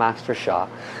Dr. and Master Sha,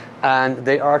 and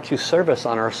they are to serve us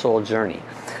on our soul journey.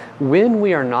 When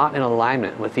we are not in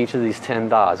alignment with each of these 10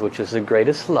 Das, which is the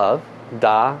greatest love,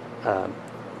 Da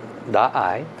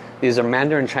I. These are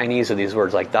Mandarin Chinese, are these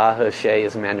words, like Da He Xie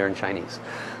is Mandarin Chinese.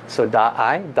 So Da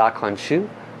I, Da Quan Shu,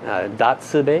 Da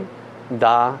Cibei,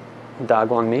 Da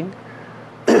Guangming,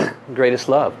 greatest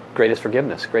love, greatest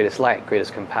forgiveness, greatest light,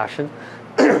 greatest compassion.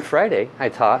 Friday I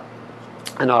taught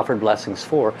and offered blessings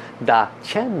for Da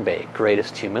Qianbei,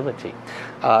 greatest humility.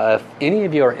 If any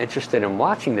of you are interested in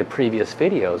watching the previous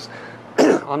videos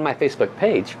on my Facebook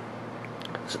page,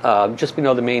 just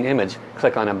below the main image,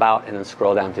 click on About and then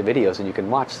scroll down to videos, and you can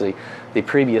watch the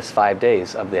previous 5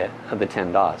 days of the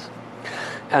 10 Das.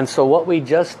 And so what we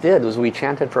just did was we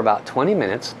chanted for about 20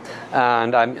 minutes,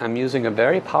 and I'm using a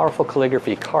very powerful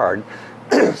calligraphy card.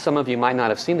 Some of you might not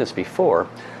have seen this before.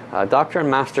 Dr. and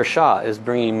Master Sha is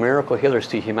bringing miracle healers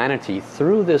to humanity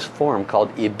through this form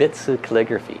called Ibitsu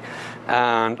calligraphy.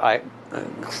 And I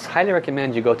highly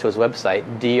recommend you go to his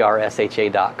website,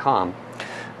 drsha.com,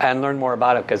 and learn more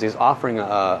about it, because he's offering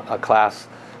a class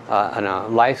and a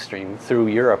live stream through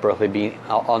Europe, or it'll be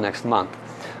all next month.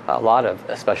 A lot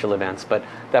of special events, but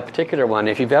that particular one,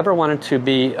 if you've ever wanted to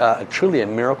be truly a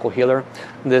miracle healer,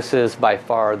 this is by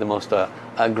far the most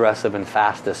aggressive and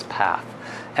fastest path.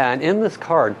 And in this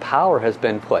card, power has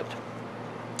been put.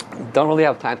 Don't really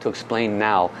have time to explain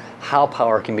now how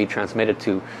power can be transmitted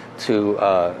to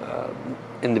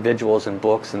individuals and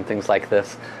books and things like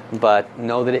this, but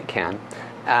know that it can.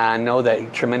 And know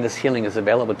that tremendous healing is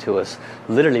available to us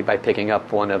literally by picking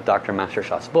up one of Dr. Master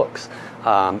Sha's books.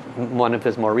 One of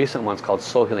his more recent ones, called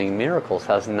Soul Healing Miracles,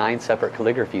 has 9 separate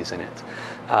calligraphies in it.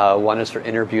 One is for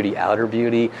inner beauty, outer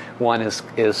beauty. One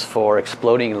is for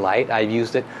exploding light. I've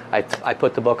used it. I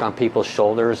put the book on people's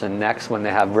shoulders and necks when they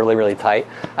have really, really tight.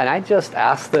 And I just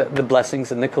ask the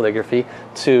blessings in the calligraphy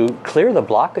to clear the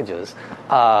blockages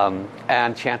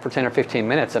and chant for 10 or 15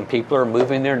 minutes. And people are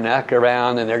moving their neck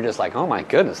around and they're just like, oh my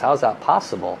goodness, how is that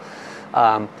possible?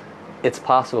 It's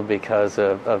possible because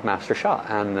of Master Sha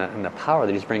and the power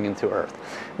that he's bringing to Earth.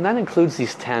 And that includes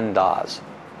these 10 Das.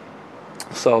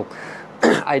 So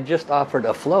I just offered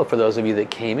a flow for those of you that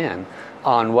came in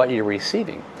on what you're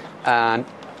receiving. And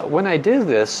when I do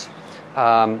this,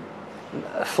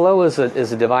 flow is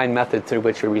a divine method through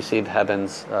which we receive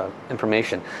Heaven's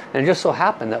information. And it just so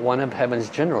happened that one of Heaven's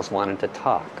generals wanted to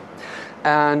talk.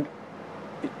 And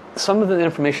some of the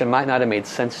information might not have made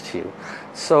sense to you.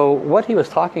 So what he was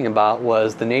talking about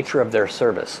was the nature of their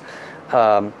service.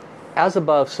 As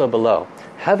above, so below.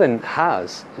 Heaven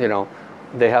has,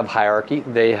 they have hierarchy,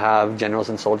 they have generals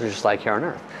and soldiers just like here on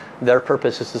Earth. Their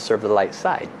purpose is to serve the light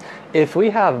side. If we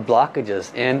have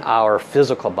blockages in our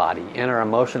physical body, in our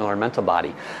emotional or mental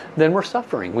body, then we're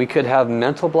suffering. We could have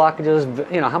mental blockages.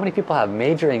 How many people have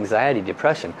major anxiety,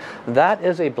 depression? That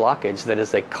is a blockage that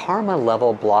is a karma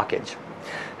level blockage.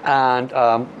 And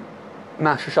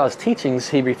Master Sha's teachings,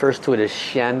 he refers to it as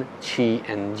Shen, Qi,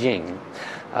 and Jing.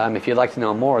 If you'd like to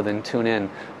know more, then tune in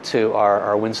to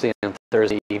our Wednesday and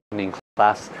Thursday evening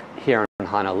class here in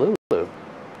Honolulu.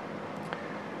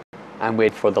 I'm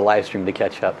waiting for the live stream to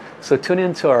catch up. So tune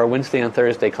into our Wednesday and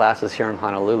Thursday classes here in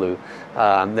Honolulu.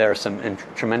 There are some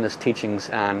tremendous teachings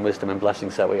and wisdom and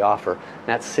blessings that we offer. And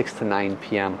that's 6 to 9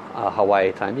 p.m.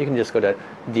 Hawaii time. You can just go to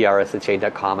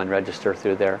drsha.com and register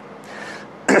through there.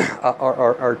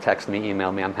 or text me,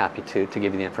 email me. I'm happy to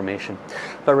give you the information.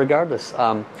 But regardless,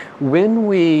 when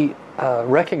we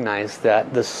recognize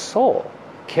that the soul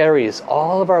carries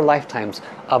all of our lifetimes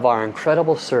of our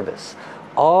incredible service,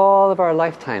 all of our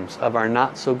lifetimes of our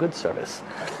not so good service,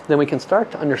 then we can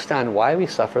start to understand why we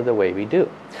suffer the way we do.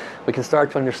 We can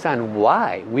start to understand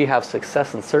why we have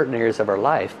success in certain areas of our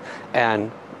life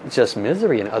and just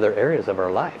misery in other areas of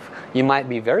our life. You might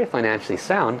be very financially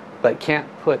sound but can't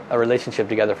put a relationship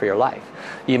together for your life.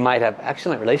 You might have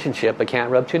excellent relationship but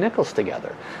can't rub two nickels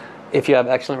together. If you have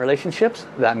excellent relationships,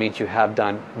 that means you have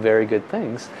done very good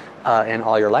things in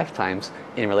all your lifetimes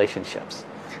in relationships,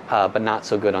 but not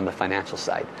so good on the financial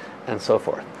side, and so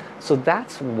forth. So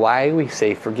that's why we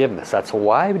say forgiveness. That's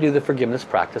why we do the forgiveness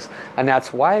practice, and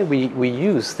that's why we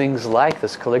use things like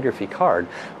this calligraphy card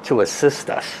to assist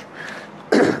us.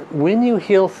 When you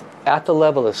heal at the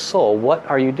level of soul, what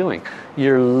are you doing?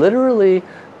 You're literally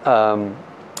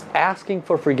asking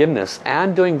for forgiveness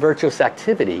and doing virtuous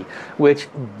activity, which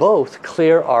both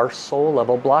clear our soul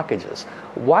level blockages.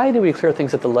 Why do we clear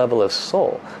things at the level of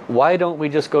soul? Why don't we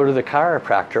just go to the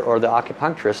chiropractor or the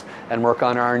acupuncturist and work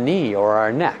on our knee or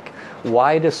our neck?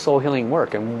 Why does soul healing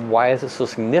work, and why is it so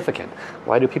significant?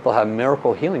 Why do people have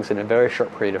miracle healings in a very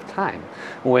short period of time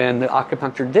when the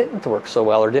acupuncture didn't work so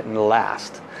well or didn't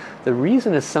last? The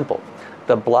reason is simple.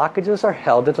 The blockages are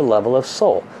held at the level of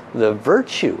soul. The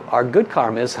virtue, our good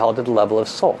karma, is held at the level of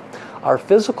soul. Our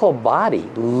physical body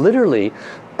literally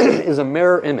is a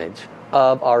mirror image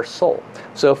of our soul.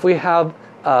 So if we have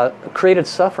created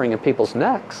suffering in people's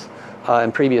necks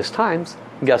in previous times,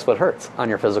 guess what hurts on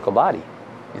your physical body?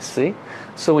 You see?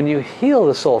 So when you heal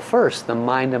the soul first, the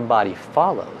mind and body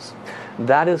follows.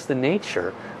 That is the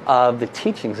nature of the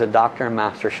teachings that Dr. and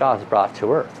Master Sha has brought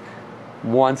to earth.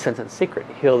 One sentence secret: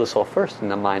 heal the soul first and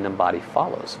the mind and body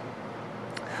follows.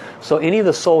 So any of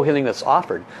the soul healing that's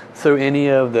offered through any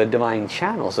of the divine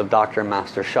channels of Dr. and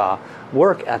Master Sha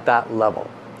work at that level.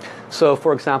 So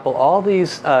for example, all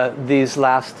these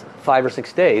last 5 or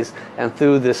 6 days and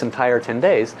through this entire 10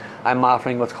 days, I'm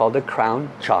offering what's called the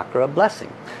crown chakra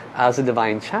blessing. As a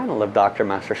divine channel of Dr.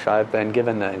 Master Sha, I've been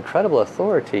given the incredible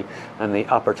authority and the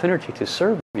opportunity to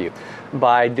serve you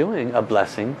by doing a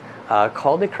blessing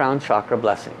called the crown chakra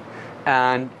blessing.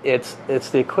 And it's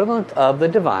the equivalent of the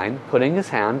divine putting his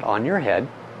hand on your head.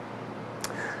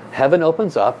 Heaven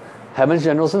opens up, heaven's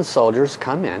generals and soldiers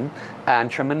come in,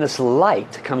 and tremendous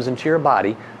light comes into your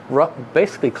body,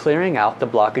 basically clearing out the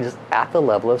blockages at the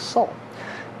level of soul.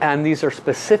 And these are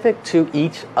specific to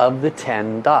each of the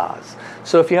 10 Das.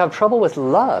 So if you have trouble with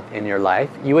love in your life,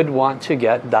 you would want to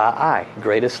get Da-I,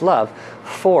 greatest love,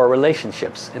 for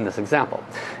relationships in this example.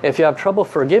 If you have trouble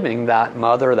forgiving that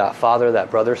mother, that father, that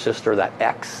brother, sister, that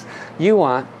ex, you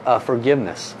want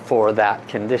forgiveness for that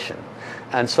condition,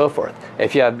 and so forth.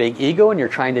 If you have big ego and you're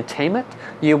trying to tame it,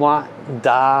 you want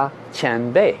Da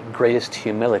Chen Bei, greatest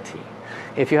humility.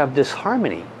 If you have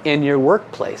disharmony in your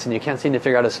workplace and you can't seem to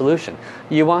figure out a solution,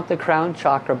 you want the crown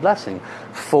chakra blessing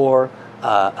for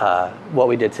what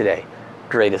we did today,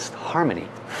 greatest harmony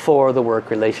for the work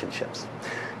relationships.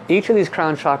 Each of these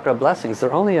crown chakra blessings,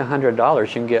 they're only $100.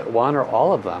 You can get one or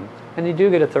all of them, and you do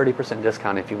get a 30%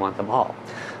 discount if you want them all.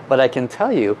 But I can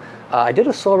tell you, I did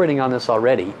a soul reading on this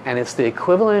already, and it's the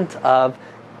equivalent of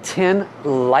 10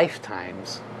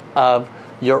 lifetimes of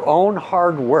your own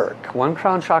hard work. One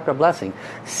crown chakra blessing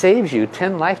saves you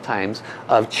 10 lifetimes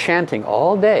of chanting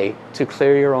all day to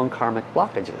clear your own karmic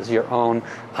blockages, your own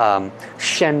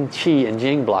Shen, Qi, and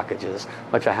Jing blockages,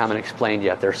 which I haven't explained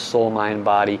yet. They're soul, mind,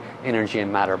 body, energy,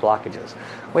 and matter blockages.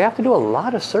 We have to do a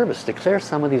lot of service to clear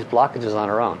some of these blockages on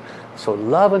our own. So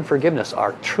love and forgiveness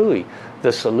are truly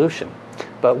the solution.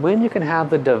 But when you can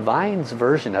have the divine's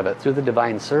version of it through the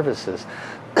divine services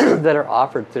that are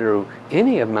offered through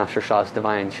any of Master Sha's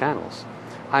divine channels,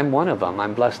 I'm one of them,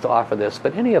 I'm blessed to offer this,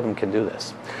 but any of them can do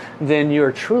this, then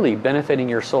you're truly benefiting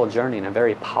your soul journey in a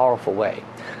very powerful way.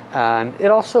 And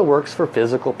it also works for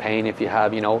physical pain if you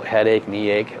have, headache, knee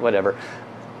ache, whatever.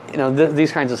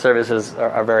 These kinds of services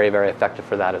are very, very effective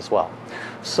for that as well.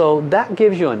 So that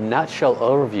gives you a nutshell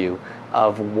overview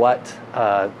of what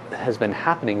has been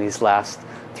happening these last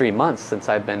 3 months since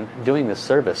I've been doing this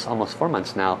service, almost 4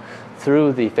 months now,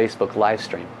 through the Facebook live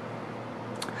stream.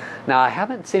 Now, I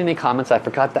haven't seen any comments. I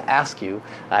forgot to ask you.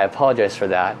 I apologize for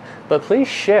that. But please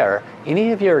share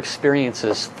any of your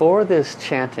experiences for this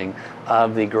chanting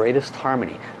of the greatest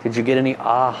harmony. Did you get any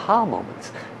aha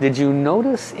moments? Did you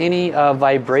notice any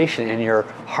vibration in your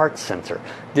heart center?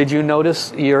 Did you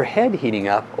notice your head heating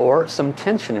up or some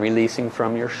tension releasing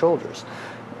from your shoulders?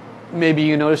 Maybe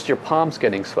you noticed your palms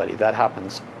getting sweaty. That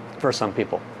happens for some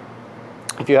people.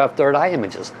 If you have third eye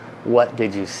images, what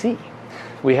did you see?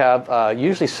 We have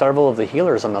usually several of the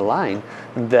healers on the line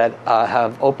that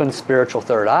have open spiritual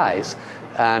third eyes,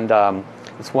 and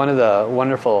it's one of the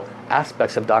wonderful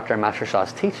aspects of Dr. Master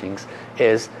Sha's teachings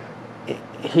is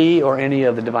he or any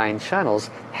of the divine channels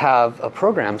have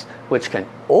programs which can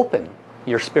open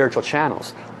your spiritual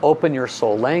channels, open your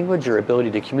soul language, your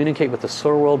ability to communicate with the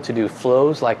soul world, to do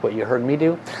flows like what you heard me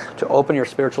do, to open your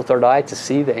spiritual third eye, to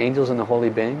see the angels and the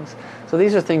holy beings. So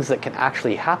these are things that can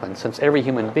actually happen, since every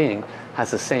human being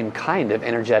has the same kind of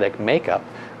energetic makeup.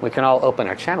 We can all open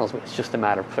our channels, but it's just a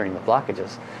matter of clearing the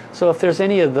blockages. So if there's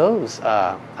any of those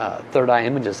third eye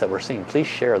images that we're seeing, please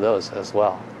share those as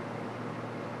well.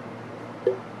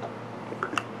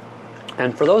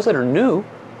 And for those that are new,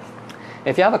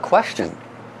 if you have a question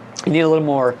you need a little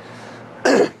more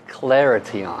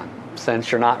clarity on,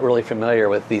 since you're not really familiar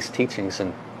with these teachings,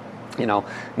 and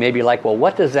maybe you're like, well,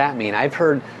 what does that mean? I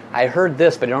heard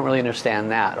this, but I don't really understand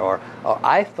that, or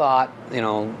I thought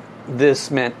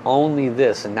this meant only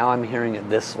this, and now I'm hearing it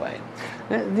this way.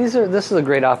 This is a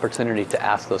great opportunity to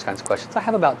ask those kinds of questions. I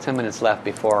have about 10 minutes left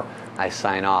before I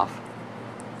sign off.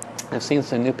 I've seen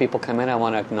some new people come in. I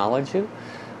want to acknowledge you.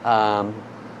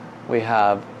 We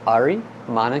have Ari,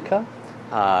 Monica,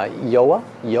 Yoa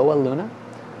Luna.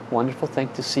 Wonderful,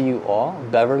 thank to see you all.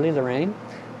 Beverly, Lorraine,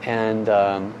 and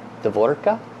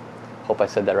Dvorka. Hope I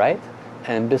said that right.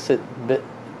 And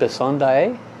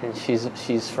Bisondae, and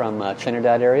she's from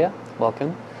Trinidad area.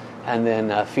 Welcome. And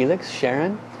then Felix,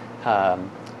 Sharon,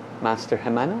 Master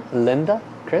Jimena, Linda,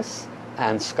 Chris,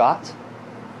 and Scott.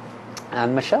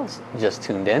 And Michelle's just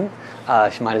tuned in.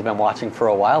 She might have been watching for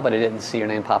a while, but I didn't see your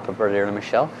name pop up earlier to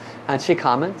Michelle. And she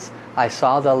comments, I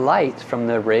saw the light from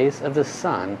the rays of the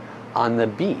sun on the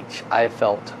beach. I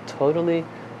felt totally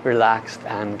relaxed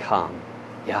and calm.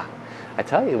 Yeah, I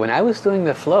tell you, when I was doing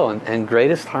the flow and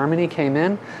greatest harmony came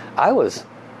in, that was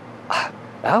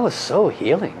so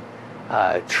healing.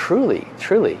 Truly,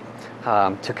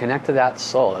 to connect to that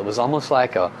soul. It was almost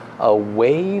like a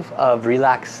wave of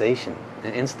relaxation.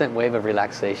 An instant wave of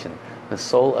relaxation. The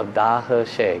soul of Da He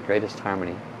Xie, greatest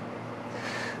harmony.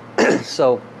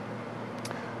 So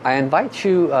I invite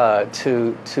you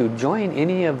to join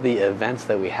any of the events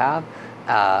that we have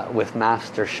with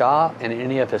Master Sha and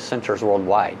any of his centers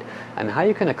worldwide. And how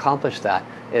you can accomplish that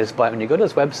is by, when you go to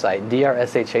his website,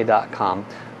 drsha.com,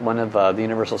 one of the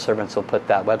Universal Servants will put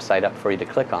that website up for you to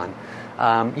click on.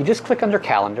 You just click under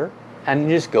calendar and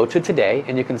you just go to today,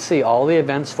 and you can see all the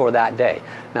events for that day.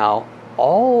 Now,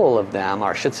 all of them,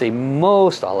 or I should say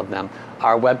most all of them,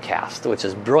 are webcast, which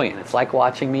is brilliant. It's like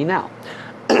watching me now.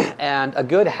 And a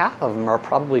good half of them are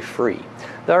probably free.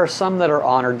 There are some that are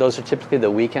honored. Those are typically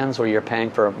the weekends where you're paying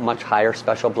for much higher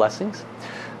special blessings.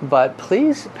 But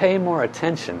please pay more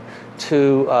attention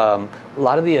to a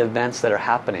lot of the events that are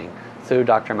happening through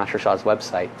Dr. Master Sha's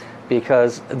website,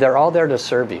 because they're all there to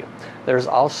serve you. There's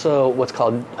also what's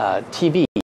called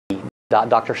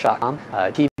tv.drsha.com,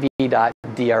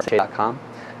 tv.drsha.com,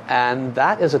 and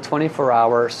that is a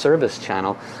 24-hour service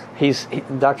channel.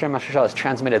 Dr. Master Sha has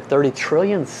transmitted 30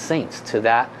 trillion saints to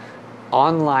that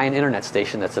online internet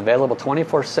station that's available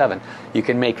 24/7. You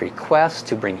can make requests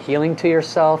to bring healing to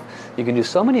yourself. You can do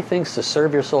so many things to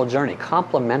serve your soul journey,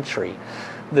 complimentary.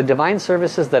 The divine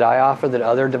services that I offer, that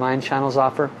other divine channels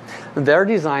offer, they're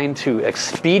designed to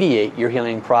expedite your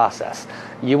healing process.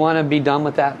 You want to be done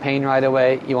with that pain right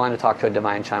away, you want to talk to a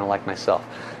divine channel like myself.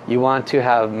 You want to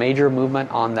have major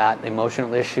movement on that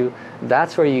emotional issue,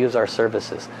 that's where you use our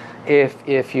services.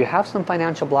 If you have some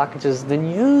financial blockages,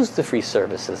 then use the free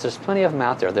services. There's plenty of them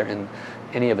out there. They're in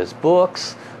any of his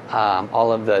books,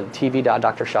 all of the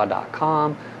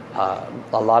tv.drsha.com,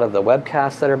 a lot of the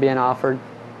webcasts that are being offered.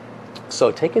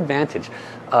 So take advantage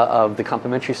of the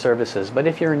complimentary services. But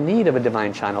if you're in need of a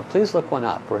divine channel, please look one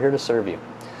up. We're here to serve you.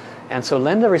 And so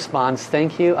Linda responds,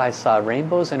 thank you. I saw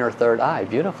rainbows in her third eye.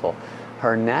 Beautiful.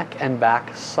 Her neck and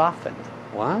back softened.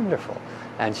 Wonderful.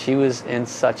 And she was in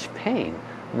such pain.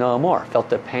 No more. Felt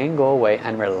the pain go away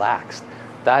and relaxed.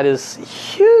 That is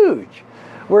huge.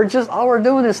 All we're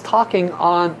doing is talking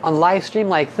on live stream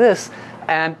like this,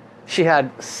 and she had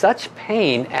such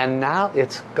pain and now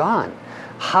it's gone.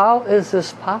 How is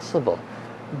this possible?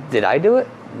 Did I do it?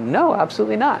 No,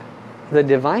 absolutely not. the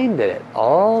divine did it.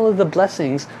 All of the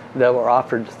blessings that were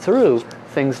offered through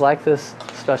things like this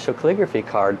special calligraphy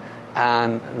card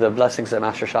and the blessings that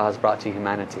Master Sha has brought to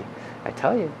humanity. I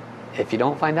tell you, if you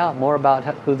don't find out more about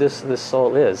who this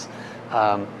soul is,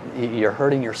 you're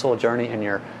hurting your soul journey, and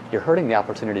you're hurting the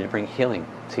opportunity to bring healing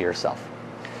to yourself.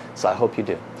 So I hope you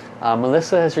do.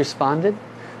 Melissa has responded.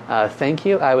 Thank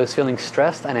you. I was feeling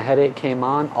stressed and a headache came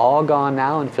on. All gone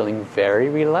now and feeling very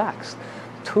relaxed.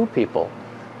 2 people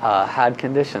had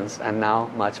conditions and now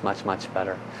much, much, much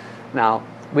better. Now,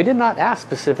 we did not ask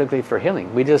specifically for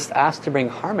healing. We just asked to bring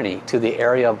harmony to the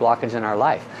area of blockage in our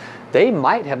life. They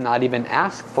might have not even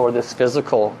asked for this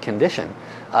physical condition.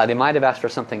 They might have asked for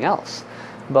something else.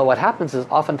 But what happens is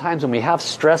oftentimes when we have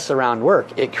stress around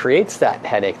work, it creates that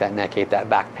headache, that neck ache, that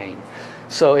back pain.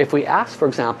 So if we ask, for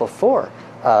example, for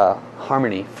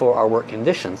harmony for our work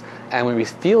conditions, and when we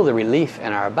feel the relief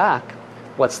in our back,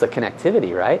 what's the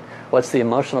connectivity, right? What's the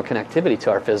emotional connectivity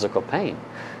to our physical pain?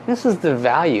 This is the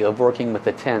value of working with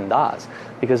the 10 Das.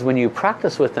 Because when you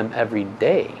practice with them every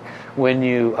day, when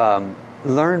you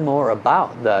learn more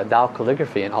about the Tao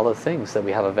calligraphy and all the things that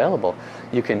we have available,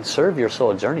 you can serve your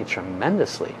soul journey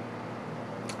tremendously.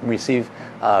 Receive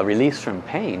release from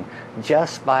pain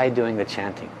just by doing the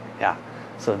chanting. Yeah,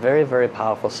 so very, very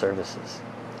powerful services.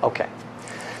 Okay,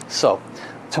 so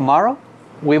tomorrow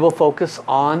we will focus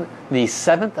on the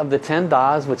 7th of the 10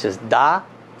 Das, which is Da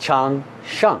Chang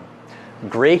Sheng,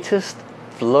 greatest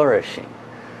flourishing.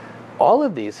 All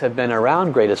of these have been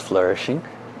around greatest flourishing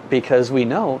because we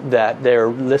know that they're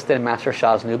listed in Master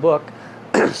Sha's new book,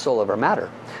 Soul Over Matter.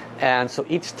 And so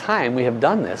each time we have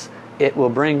done this, it will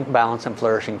bring balance and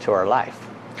flourishing to our life.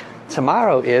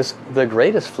 Tomorrow is the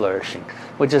greatest flourishing,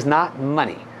 which is not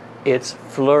money. It's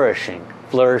flourishing.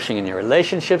 Flourishing in your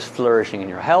relationships, flourishing in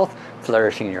your health,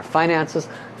 flourishing in your finances,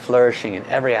 flourishing in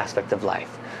every aspect of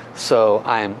life. So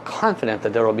I am confident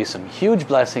that there will be some huge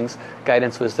blessings,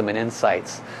 guidance, wisdom, and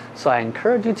insights. So I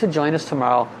encourage you to join us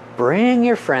tomorrow. Bring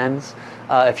your friends.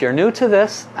 If you're new to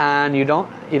this and you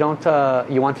want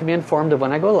to be informed of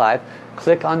when I go live,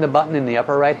 click on the button in the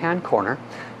upper right hand corner,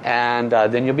 and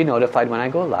then you'll be notified when I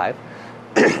go live.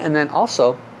 And then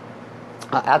also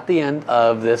at the end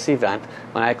of this event,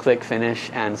 when I click finish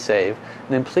and save,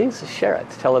 then please share it.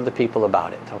 Tell other people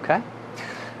about it, okay?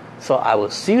 So I will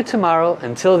see you tomorrow.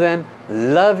 Until then,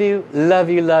 love you, love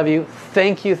you, love you.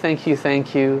 Thank you, thank you,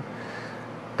 thank you.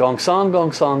 Gong song,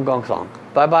 gong song, gong song.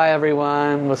 Bye-bye,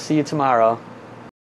 everyone. We'll see you tomorrow.